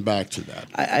Buzz is getting back to that.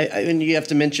 And you have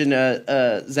to mention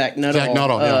Zach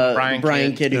Nuttall.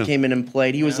 Brian Kidd, who came in and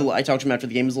played. He was. I talked to him after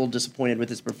the game. He was a little disappointed with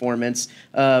his performance,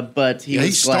 but he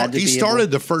was glad to be. He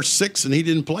started the first 6, and he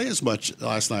didn't play as much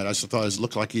last night. I thought it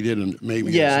looked like he did, and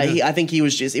maybe. Yeah, I think he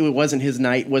was just. It wasn't his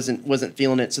night. wasn't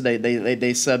feeling it, so they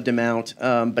subbed him out.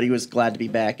 But he was glad to be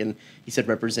back, and he said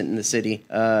representing the city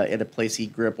at a place he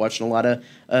grew up watching a lot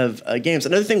of games.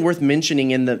 Another thing worth mentioning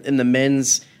in the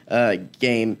men's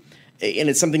game, and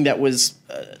it's something that was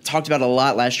talked about a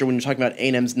lot last year when you're talking about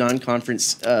A&M's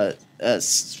non-conference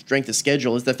strength of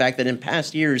schedule, is the fact that in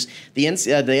past years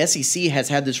the SEC has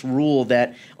had this rule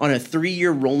that on a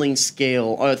 3-year rolling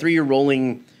scale,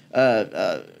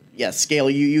 scale,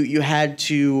 you had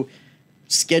to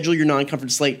schedule your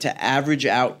non-conference slate to average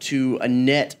out to a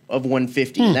net of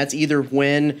 150. And that's either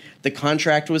when the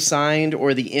contract was signed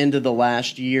or the end of the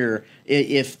last year,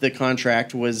 if the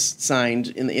contract was signed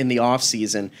in the off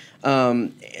season.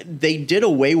 They did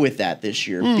away with that this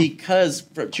year because,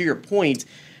 to your point,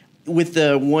 with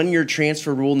the 1-year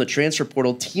transfer rule and the transfer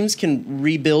portal, teams can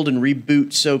rebuild and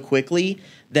reboot so quickly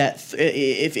that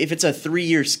if it's a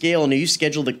 3-year scale and you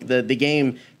schedule the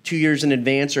game 2 years in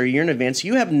advance or a year in advance,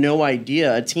 you have no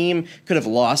idea. A team could have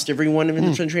lost everyone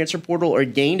in the transfer portal or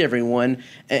gained everyone,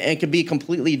 and could be a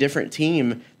completely different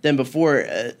team than before.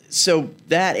 So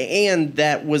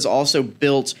that was also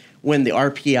built when the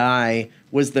RPI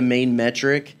was the main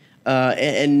metric.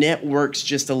 And net works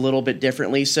just a little bit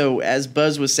differently. So as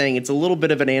Buzz was saying, it's a little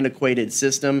bit of an antiquated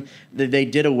system. They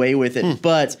did away with it,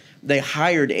 but they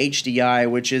hired HDI,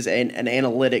 which is an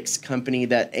analytics company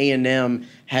that A&M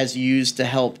has used to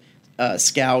help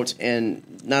scout and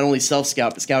not only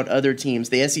self-scout, but scout other teams.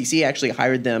 The SEC actually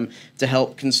hired them to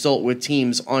help consult with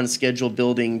teams on schedule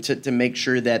building to make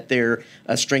sure that their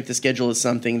strength of schedule is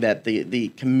something that the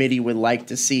committee would like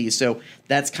to see. So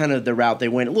that's kind of the route they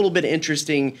went. A little bit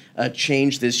interesting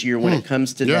change this year when it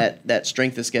comes to that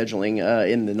strength of scheduling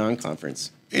in the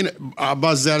non-conference. And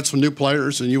Buzz added some new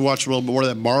players, and you watch a little bit more of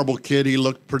that Marble kid. He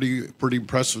looked pretty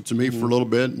impressive to me for a little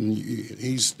bit, and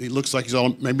he looks like he's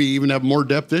all maybe even have more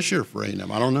depth this year for A&M.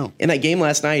 I don't know. In that game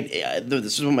last night,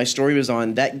 this is what my story was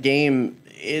on. That game,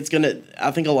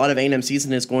 I think a lot of A&M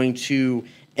season is going to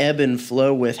ebb and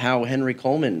flow with how Henry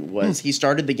Coleman was. He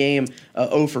started the game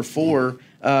 0 for 4.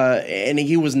 And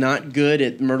he was not good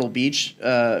at Myrtle Beach.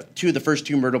 The first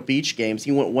two Myrtle Beach games,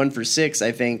 he went 1 for 6,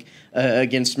 I think,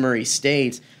 against Murray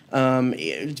State.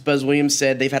 Buzz Williams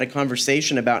said they've had a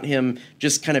conversation about him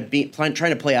just kind of trying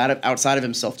to play outside of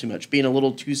himself too much, being a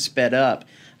little too sped up.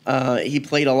 He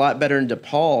played a lot better in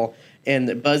DePaul,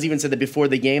 and Buzz even said that before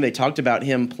the game they talked about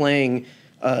him playing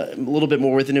a little bit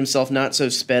more within himself, not so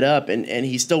sped up, and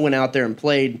he still went out there and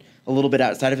played a little bit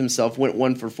outside of himself, went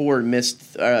 1 for 4, went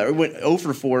 0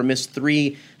 for 4, missed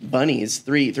 3 bunnies,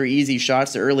 three easy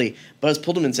shots early. Buzz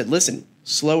pulled him and said, listen,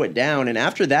 slow it down. And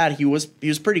after that, he was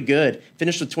pretty good.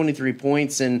 Finished with 23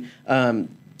 points and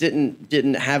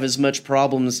didn't have as much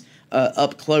problems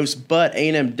up close. But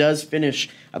A&M does finish,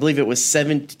 I believe it was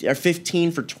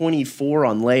 15 for 24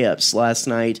 on layups last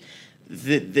night.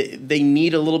 They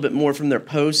need a little bit more from their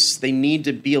posts. They need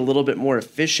to be a little bit more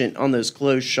efficient on those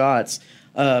closed shots.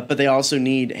 But they also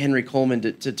need Henry Coleman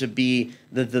to be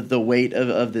the weight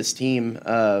of this team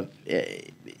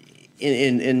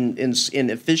in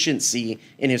efficiency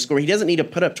in his score. He doesn't need to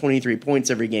put up 23 points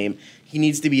every game. He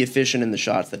needs to be efficient in the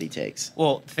shots that he takes.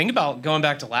 Well, think about going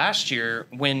back to last year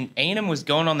when A&M was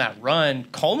going on that run.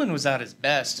 Coleman was at his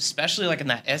best, especially like in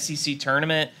that SEC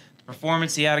tournament. The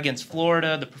performance he had against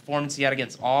Florida, the performance he had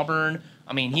against Auburn.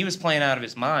 I mean, he was playing out of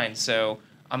his mind. So,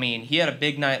 I mean, he had a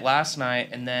big night last night,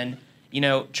 and then.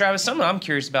 Travis, something I'm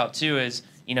curious about, too, is,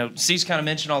 Cease kind of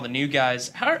mentioned all the new guys.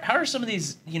 How are some of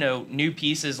these, new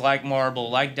pieces like Marble,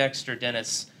 like Dexter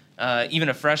Dennis, even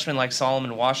a freshman like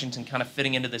Solomon Washington kind of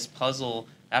fitting into this puzzle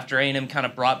after A&M kind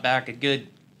of brought back a good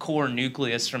core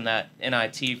nucleus from that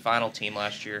NIT final team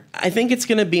last year? I think it's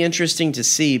going to be interesting to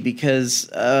see because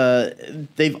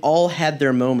they've all had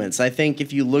their moments. I think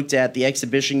if you looked at the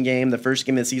exhibition game, the first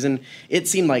game of the season, it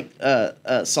seemed like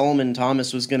Solomon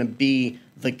Thomas was going to be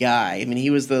the guy. I mean, he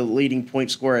was the leading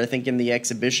point scorer, I think, in the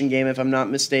exhibition game, if I'm not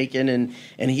mistaken,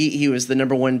 and he was the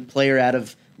number one player out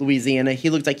of Louisiana.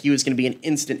 He looked like he was going to be an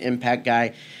instant impact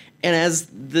guy. And as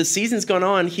the season's gone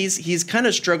on, he's kind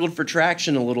of struggled for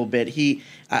traction a little bit.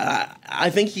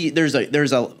 I think there's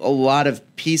a lot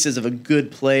of pieces of a good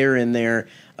player in there,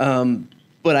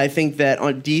 but I think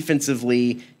that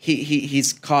defensively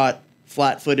he's caught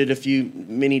flat-footed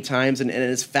many times and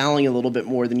is fouling a little bit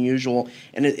more than usual.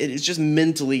 And it's just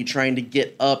mentally trying to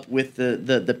get up with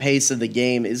the pace of the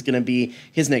game is going to be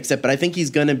his next step. But I think he's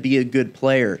going to be a good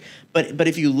player. But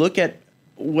if you look at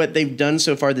what they've done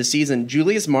so far this season,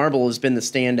 Julius Marble has been the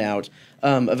standout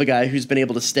of a guy who's been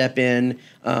able to step in.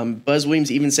 Buzz Williams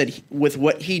even said with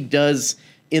what he does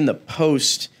in the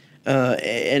post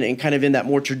and kind of in that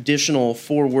more traditional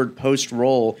forward post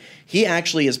role, he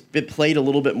actually has been played a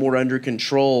little bit more under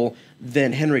control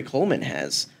than Henry Coleman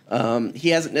has. He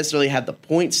hasn't necessarily had the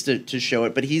points to show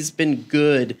it, but he's been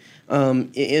good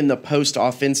in the post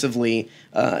offensively,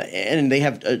 and they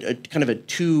have a kind of a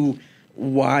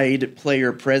two-wide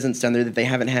player presence down there that they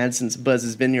haven't had since Buzz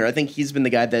has been here. I think he's been the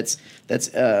guy that's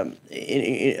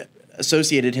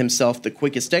associated himself the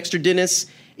quickest. Dexter Dennis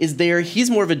is there. He's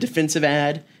more of a defensive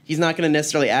ad. He's not going to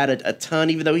necessarily add a ton,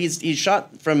 even though he's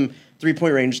shot from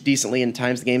three-point range decently in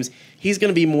times of the games. He's going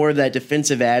to be more of that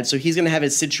defensive ad, so he's going to have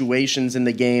his situations in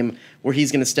the game where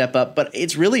he's going to step up. But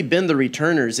it's really been the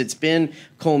returners. It's been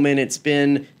Coleman. It's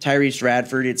been Tyrese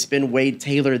Radford. It's been Wade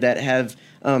Taylor that have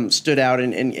stood out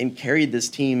and carried this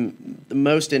team the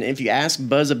most. And if you ask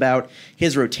Buzz about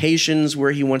his rotations,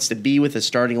 where he wants to be with the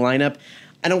starting lineup,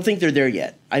 I don't think they're there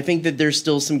yet. I think that there's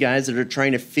still some guys that are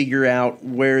trying to figure out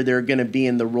where they're going to be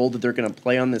in the role that they're going to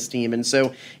play on this team. And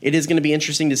so it is going to be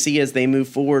interesting to see as they move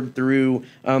forward through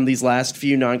these last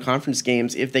few non-conference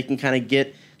games if they can kind of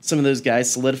get some of those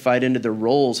guys solidified into their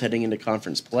roles heading into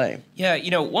conference play.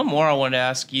 Yeah, one more I wanted to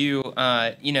ask you,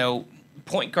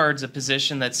 point guard's a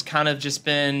position that's kind of just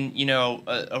been,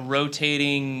 a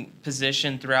rotating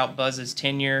position throughout Buzz's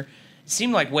tenure. It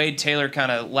seemed like Wade Taylor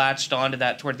kind of latched onto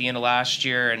that toward the end of last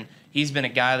year, and he's been a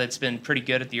guy that's been pretty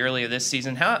good at the early of this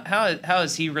season. How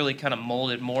has he really kind of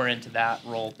molded more into that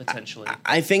role potentially?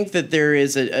 I think that there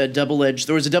was a double-edged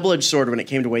sword when it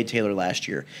came to Wade Taylor last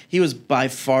year. He was by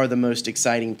far the most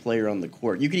exciting player on the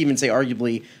court. You could even say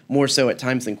arguably more so at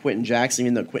times than Quentin Jackson,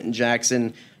 even though Quentin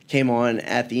Jackson came on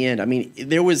at the end. I mean,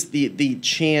 there was the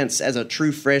chance as a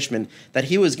true freshman that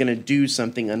he was going to do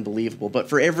something unbelievable. But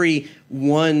for every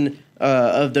one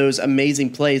of those amazing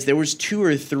plays, there was 2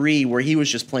 or 3 where he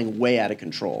was just playing way out of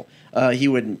control. He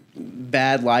would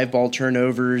bad live ball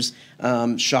turnovers,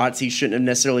 shots he shouldn't have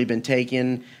necessarily been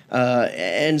taking.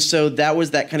 And so that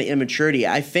was that kind of immaturity.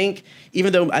 I think,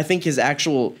 even though I think his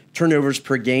actual turnovers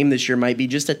per game this year might be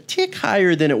just a tick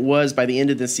higher than it was by the end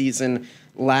of the season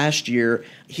last year,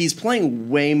 he's playing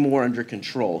way more under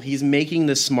control. He's making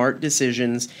the smart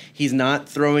decisions. He's not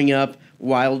throwing up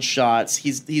wild shots.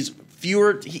 He's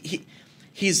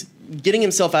getting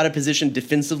himself out of position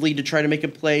defensively to try to make a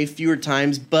play fewer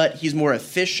times, but he's more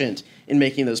efficient in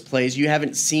making those plays. You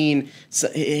haven't seen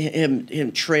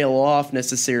him trail off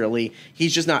necessarily.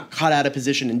 He's just not caught out of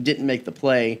position and didn't make the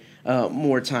play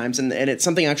more times, and it's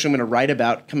something actually I'm going to write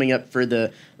about coming up for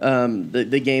the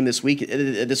game this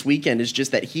weekend. Is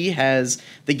just that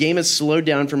the game has slowed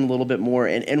down from a little bit more,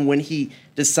 and when he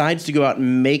decides to go out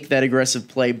and make that aggressive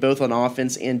play, both on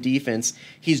offense and defense,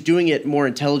 he's doing it more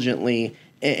intelligently,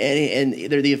 and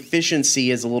the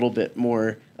efficiency is a little bit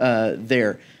more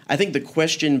there. I think the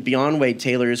question beyond Wade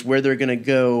Taylor is where they're going to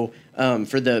go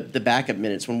for the backup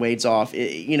minutes when Wade's off.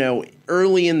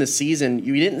 Early in the season,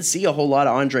 you didn't see a whole lot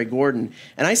of Andre Gordon,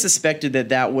 and I suspected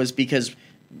that was because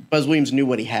Buzz Williams knew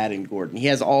what he had in Gordon. He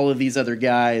has all of these other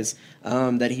guys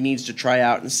that he needs to try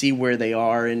out and see where they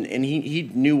are, and he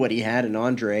knew what he had in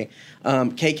Andre.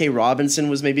 KK Robinson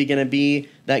was maybe going to be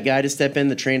that guy to step in,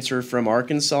 the transfer from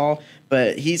Arkansas,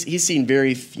 but he's seen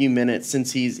very few minutes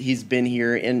since he's been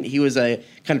here, and he was a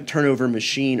kind of turnover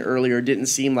machine earlier. Didn't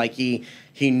seem like he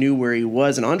knew where he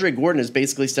was, and Andre Gordon has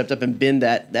basically stepped up and been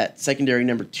that secondary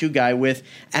number 2 guy with,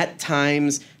 at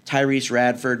times, Tyrese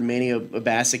Radford, Manny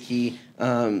Obaseki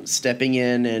stepping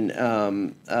in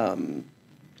and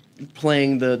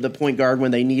playing the point guard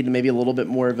when they need maybe a little bit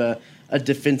more of a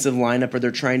defensive lineup, or they're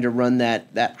trying to run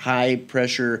that high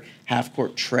pressure half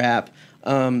court trap.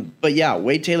 But yeah,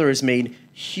 Wade Taylor has made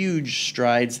huge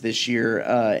strides this year,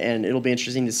 and it'll be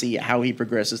interesting to see how he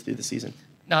progresses through the season.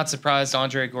 Not surprised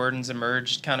Andre Gordon's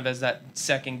emerged kind of as that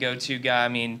second go-to guy. I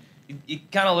mean,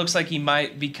 it kind of looks like he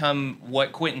might become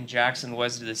what Quentin Jackson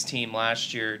was to this team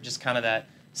last year, just kind of that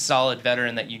solid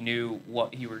veteran that you knew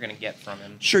what you were going to get from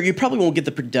him. Sure, you probably won't get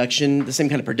the same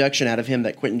kind of production out of him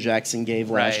that Quentin Jackson gave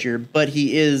last year, but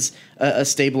he is a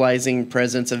stabilizing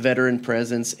presence, a veteran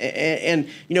presence. And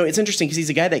it's interesting because he's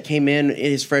a guy that came in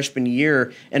his freshman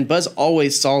year, and Buzz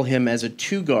always saw him as a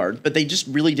 2 guard, but they just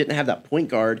really didn't have that point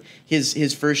guard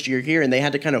his first year here, and they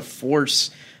had to kind of force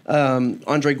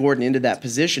Andre Gordon into that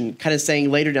position, kind of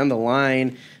saying later down the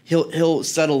line he'll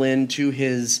settle into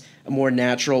his more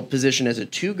natural position as a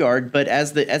 2 guard. But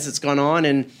as it's gone on,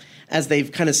 and as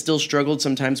they've kind of still struggled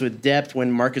sometimes with depth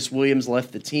when Marcus Williams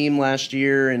left the team last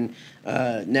year, and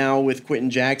now with Quentin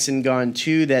Jackson gone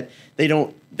too, that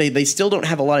they still don't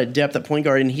have a lot of depth at point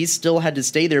guard, and he's still had to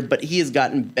stay there, but he has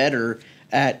gotten better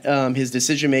at his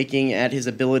decision making, at his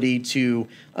ability to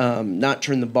not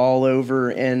turn the ball over,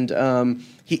 and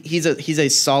he's a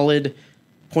solid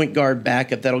point guard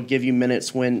backup that'll give you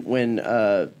minutes when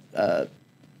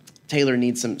Taylor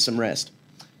needs some rest.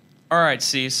 All right,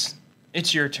 Cease,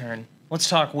 it's your turn. Let's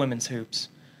talk women's hoops.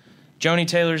 Joni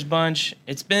Taylor's bunch.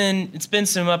 It's been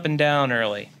some up and down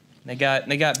early. They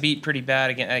got beat pretty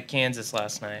bad at Kansas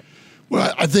last night.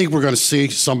 Well, I think we're going to see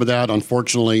some of that.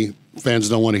 Unfortunately, fans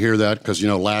don't want to hear that because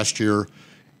last year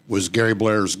was Gary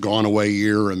Blair's gone away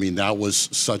year. I mean, that was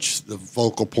such the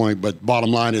focal point. But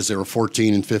bottom line is they were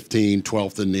 14 and 15,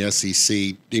 12th in the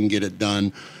SEC. Didn't get it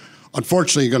done.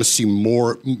 Unfortunately, you're going to see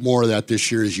more of that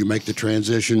this year as you make the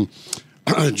transition.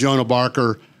 Jonah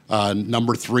Barker,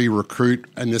 number 3 recruit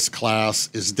in this class,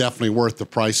 is definitely worth the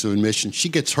price of admission. She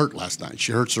gets hurt last night.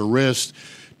 She hurts her wrist.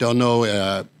 Don't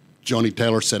know. Joni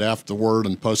Taylor said afterward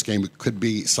in postgame it could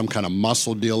be some kind of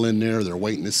muscle deal in there. They're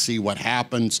waiting to see what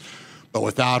happens. But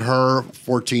without her,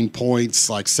 14 points,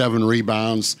 like 7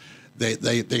 rebounds,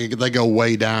 they go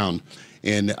way down.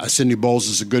 And Cindy Bowles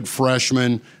is a good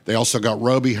freshman. They also got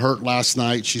Roby hurt last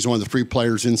night. She's one of the 3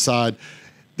 players inside.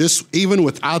 This, even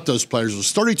without those players, it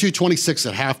was 32-26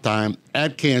 at halftime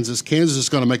at Kansas. Kansas is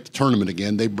going to make the tournament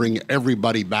again. They bring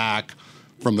everybody back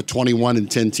from the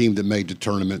 21-10 team that made the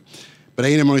tournament. But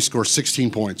A&M only scored 16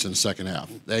 points in the second half.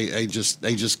 They just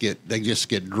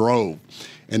get drove.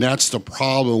 And that's the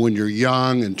problem when you're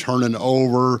young and turning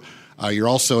over. You're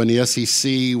also in the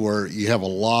SEC where you have a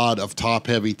lot of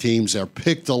top-heavy teams. They're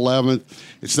picked 11th.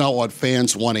 It's not what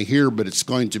fans want to hear, but it's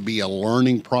going to be a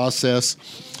learning process.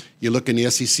 You look in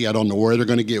the SEC, I don't know where they're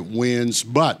going to get wins,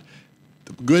 but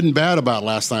the good and bad about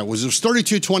last night was it was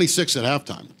 32-26 at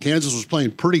halftime. Kansas was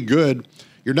playing pretty good.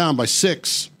 You're down by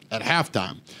 6 at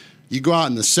halftime. You go out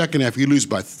in the second half, you lose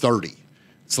by 30.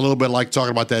 It's a little bit like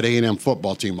talking about that A&M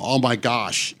football team. Oh my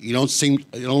gosh, you don't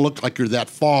look like you're that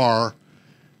far.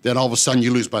 Then all of a sudden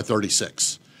you lose by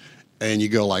 36, and you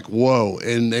go like, whoa!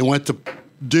 And they went to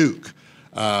Duke.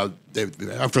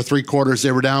 After 3 quarters,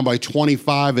 they were down by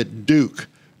 25 at Duke.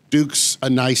 Duke's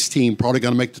a nice team, probably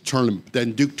going to make the tournament.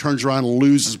 Then Duke turns around and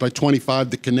loses by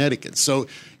 25 to Connecticut. So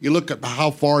you look at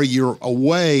how far you're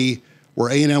away.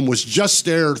 Where A&M was just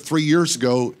there 3 years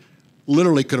ago,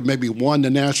 literally could have maybe won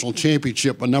the national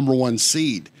championship, a number 1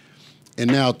 seed,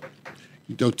 and now,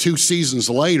 2 seasons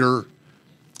later.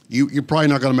 You're probably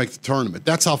not going to make the tournament.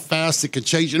 That's how fast it can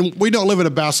change. And we don't live in a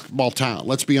basketball town,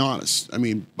 let's be honest. I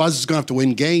mean, Buzz is going to have to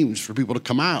win games for people to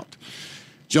come out.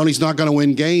 Joni's not going to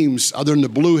win games other than the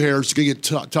blue hairs. It's going to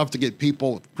get tough to get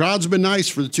people. Crowds have been nice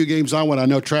for the 2 games I went. I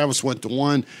know Travis went to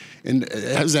 1 and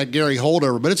has that Gary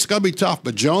holdover, but it's going to be tough.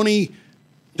 But Joni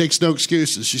takes no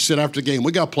excuses. She said after the game,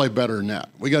 we got to play better than that.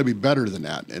 We got to be better than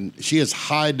that. And she has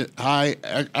high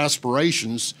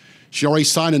aspirations. She already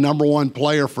signed a number 1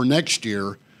 player for next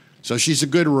year. So she's a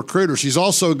good recruiter. She's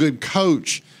also a good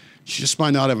coach. She just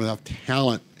might not have enough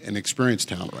talent and experienced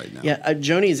talent right now. Yeah,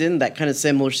 Joni's in that kind of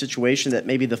similar situation that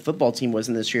maybe the football team was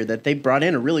in this year, that they brought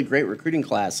in a really great recruiting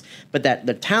class, but that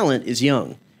the talent is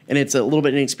young. And it's a little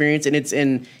bit inexperienced, and it's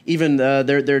in even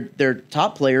their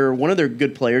top player, one of their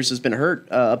good players, has been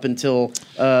hurt up until.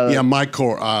 Mike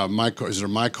Cord. Is there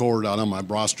Mike Cord? I don't know my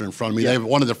roster in front of me. Yeah. They have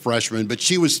one of the freshmen, but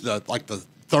she was the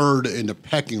 3rd in the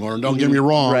pecking order. Don't get me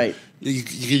wrong. Right. You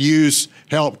could use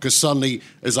help because suddenly,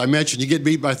 as I mentioned, you get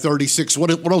beat by 36.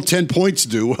 What do 10 points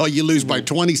do? Well, you lose by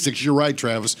 26. You're right,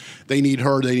 Travis. They need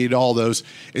her. They need all those.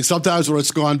 And sometimes when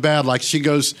it's gone bad, like she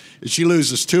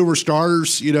loses 2 of her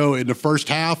starters, in the first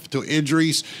half to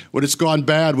injuries. When it's gone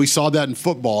bad, we saw that in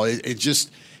football. It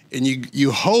just, and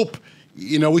you hope.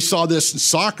 We saw this in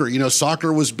soccer.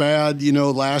 Soccer was bad,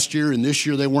 last year, and this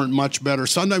year they weren't much better.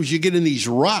 Sometimes you get in these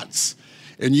ruts.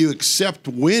 And you accept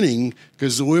winning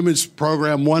because the women's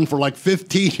program won for like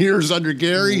 15 years under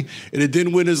Gary, and it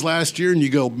didn't win his last year. And you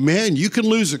go, man, you can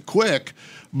lose it quick.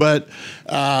 But,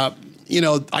 like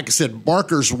I said,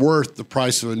 Barker's worth the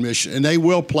price of admission, and they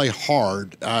will play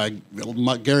hard.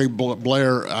 Gary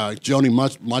Blair,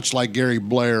 Joni, much like Gary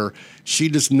Blair, she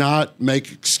does not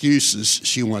make excuses.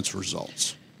 She wants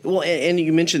results. Well, and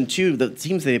you mentioned, too, the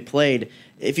teams they played.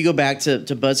 If you go back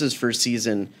to Buzz's first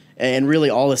season, and really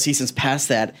all the seasons past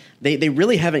that, they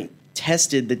really haven't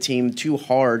tested the team too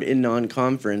hard in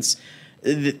non-conference.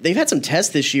 They've had some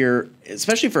tests this year,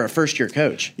 especially for a first-year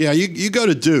coach. Yeah, you go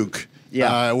to Duke,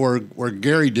 where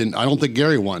Gary didn't. I don't think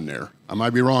Gary won there. I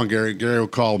might be wrong, Gary. Gary will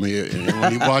call me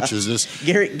when he watches this.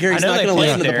 Gary's not going to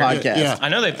listen to the podcast. Yeah. I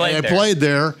know they played there. They played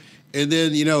there. And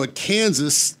then, at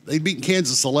Kansas, they beat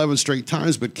Kansas 11 straight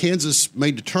times, but Kansas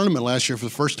made the tournament last year for the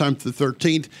first time to the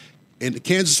 13th. And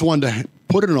Kansas wanted to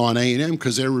put it on A&M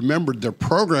because their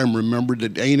program remembered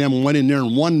that A&M went in there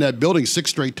and won that building 6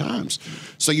 straight times.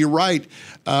 So you're right.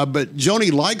 But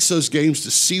Joni likes those games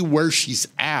to see where she's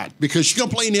at because she's going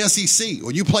to play in the SEC.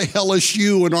 When you play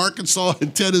LSU and Arkansas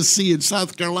and Tennessee and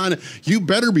South Carolina, you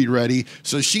better be ready.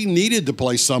 So she needed to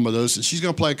play some of those, and she's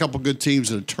going to play a couple good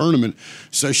teams in a tournament.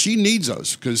 So she needs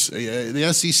those because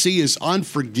the SEC is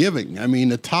unforgiving. I mean,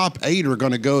 the top 8 are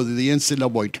going to go to the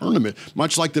NCAA tournament,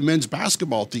 much like the men's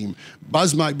basketball team.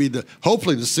 Buzz might be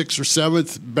hopefully the 6th or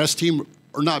 7th best team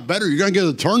or not better. You're going to get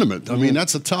to the tournament. I mean,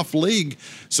 that's a tough league.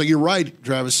 So you're right,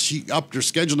 Travis. She upped her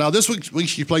schedule. Now, this week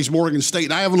she plays Morgan State.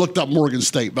 And I haven't looked up Morgan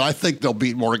State, but I think they'll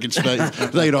beat Morgan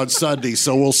State late on Sunday.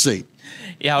 So we'll see.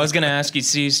 Yeah, I was going to ask you,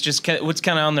 Cease, just what's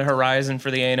kind of on the horizon for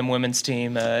the A&M women's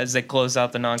team as they close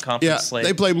out the non-conference slate?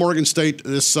 They play Morgan State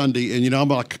this Sunday. And, I'm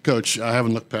like a coach. I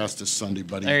haven't looked past this Sunday,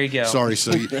 buddy. There you go. Sorry.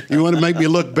 So you want to make me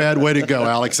look bad? Way to go,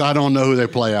 Alex. I don't know who they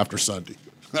play after Sunday.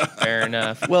 Fair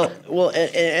enough. Well,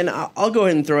 and I'll go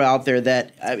ahead and throw out there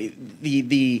that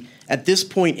the at this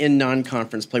point in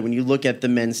non-conference play, when you look at the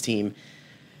men's team,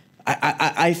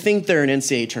 I think they're an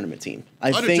NCAA tournament team.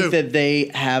 I think that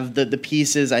they have the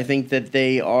pieces. I think that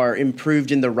they are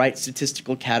improved in the right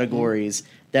statistical categories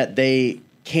that they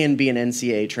can be an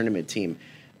NCAA tournament team.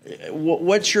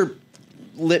 What's your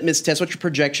litmus test? What's your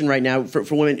projection right now for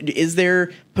women? Is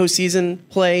there postseason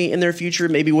play in their future,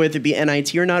 maybe whether it be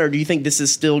NIT or not, or do you think this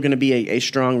is still going to be a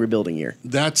strong rebuilding year?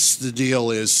 That's the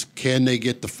deal. Is can they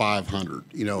get to 500?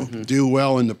 Do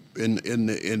well in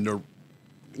the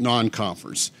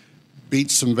non-conference, beat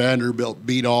some Vanderbilt,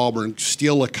 beat Auburn,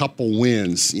 steal a couple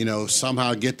wins.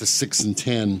 Somehow get to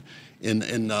 6-10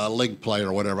 in league play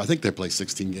or whatever. I think they play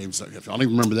 16 games. I don't even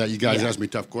remember that. You guys ask me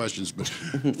tough questions, but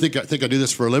I think I do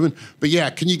this for a living. But yeah,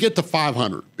 can you get to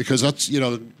 500? Because that's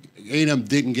A&M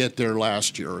didn't get there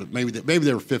last year. Or maybe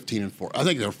they were 15-4. I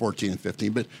think they were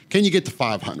 14-15. But can you get to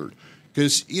 500?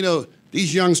 Because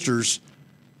these youngsters,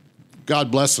 God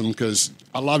bless them, because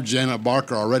I love Janet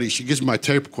Barker already. She gives me my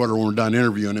tape recorder when we're done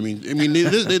interviewing. I mean,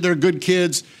 they're good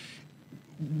kids.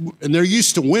 And they're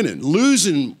used to winning.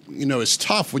 Losing, is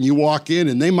tough when you walk in,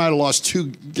 and they might have lost 2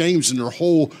 games in their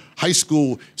whole high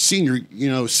school senior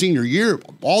year,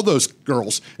 all those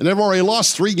girls, and they've already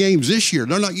lost 3 games this year.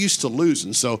 They're not used to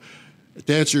losing. So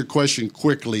to answer your question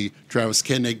quickly, Travis,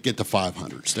 can they get to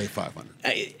 500, stay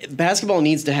 500? Basketball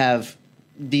needs to have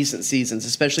decent seasons,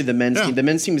 especially the men's team. The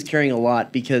men's team is carrying a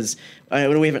lot because, we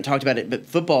haven't talked about it, but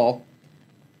football,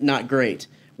 not great.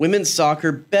 Women's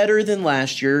soccer better than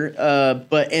last year,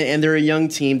 but they're a young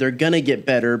team. They're gonna get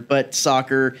better. But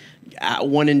soccer,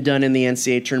 one and done in the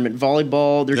NCAA tournament.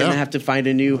 Volleyball, they're gonna have to find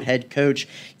a new head coach.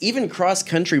 Even cross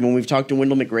country, when we've talked to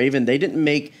Wendell McRaven, they didn't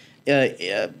make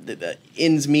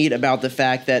ends meet about the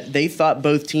fact that they thought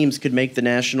both teams could make the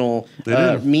national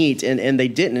meet, and they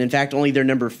didn't. In fact, only their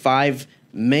number 5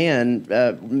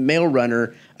 male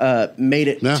runner made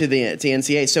it to the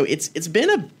NCAA. So it's been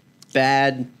a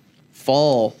bad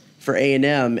fall for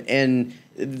A&M, and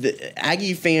the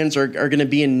Aggie fans are going to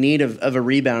be in need of a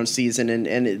rebound season,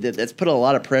 and that's put a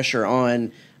lot of pressure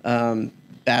on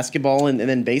basketball and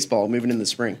then baseball moving in the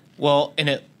spring. Well,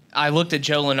 I looked at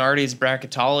Joe Lenardi's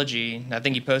bracketology. I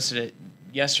think he posted it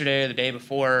yesterday or the day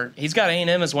before. He's got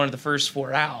A&M as one of the first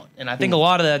 4 out, and I think a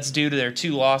lot of that's due to their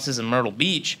 2 losses in Myrtle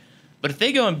Beach. But if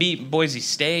they go and beat Boise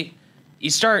State, you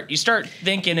start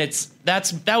thinking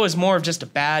that was more of just a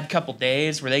bad couple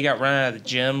days where they got run out of the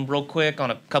gym real quick on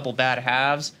a couple bad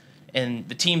halves, and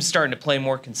the team's starting to play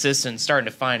more consistent, starting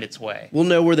to find its way. We'll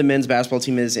know where the men's basketball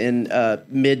team is in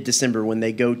mid-December when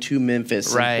they go to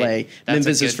Memphis and play. That's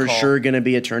Memphis is for sure going to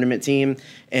be a tournament team,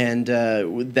 and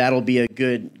that'll be a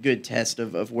good test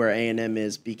of where A&M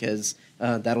is, because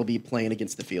that'll be playing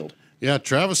against the field. Yeah,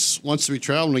 Travis wants to be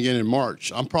traveling again in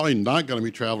March. I'm probably not going to be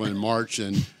traveling in March,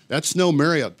 and that's no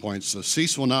Marriott points. So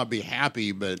Cease will not be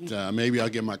happy, but maybe I'll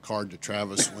give my card to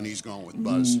Travis when he's gone with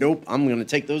Buzz. Nope, I'm going to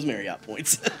take those Marriott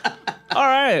points. All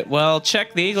right, well,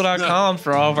 check theeagle.com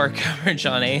for all of our coverage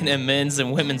on A&M men's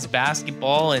and women's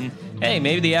basketball. And, hey,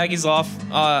 maybe the Aggies will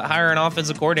hire an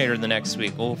offensive coordinator the next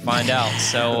week. We'll find out.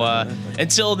 So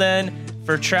until then,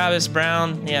 for Travis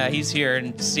Brown, he's here,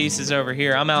 and Cease is over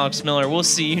here. I'm Alex Miller. We'll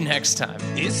see you next time.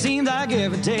 It seems like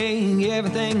every day,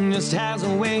 everything just has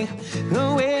a way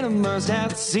to burst at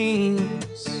the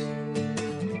seams.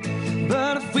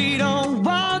 But if we don't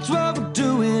watch what we're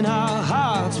doing, our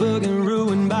hearts will get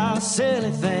ruined by silly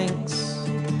things.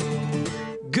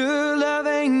 Good love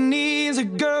ain't easy,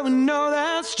 girl, we know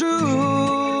that's true.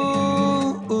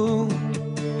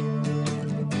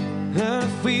 And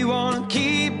if we want to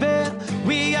keep it,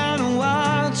 we gotta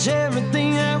watch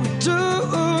everything that we do,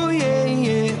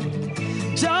 yeah.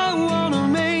 Don't wanna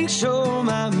make sure,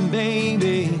 my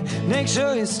baby, make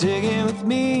sure you're sticking with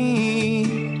me.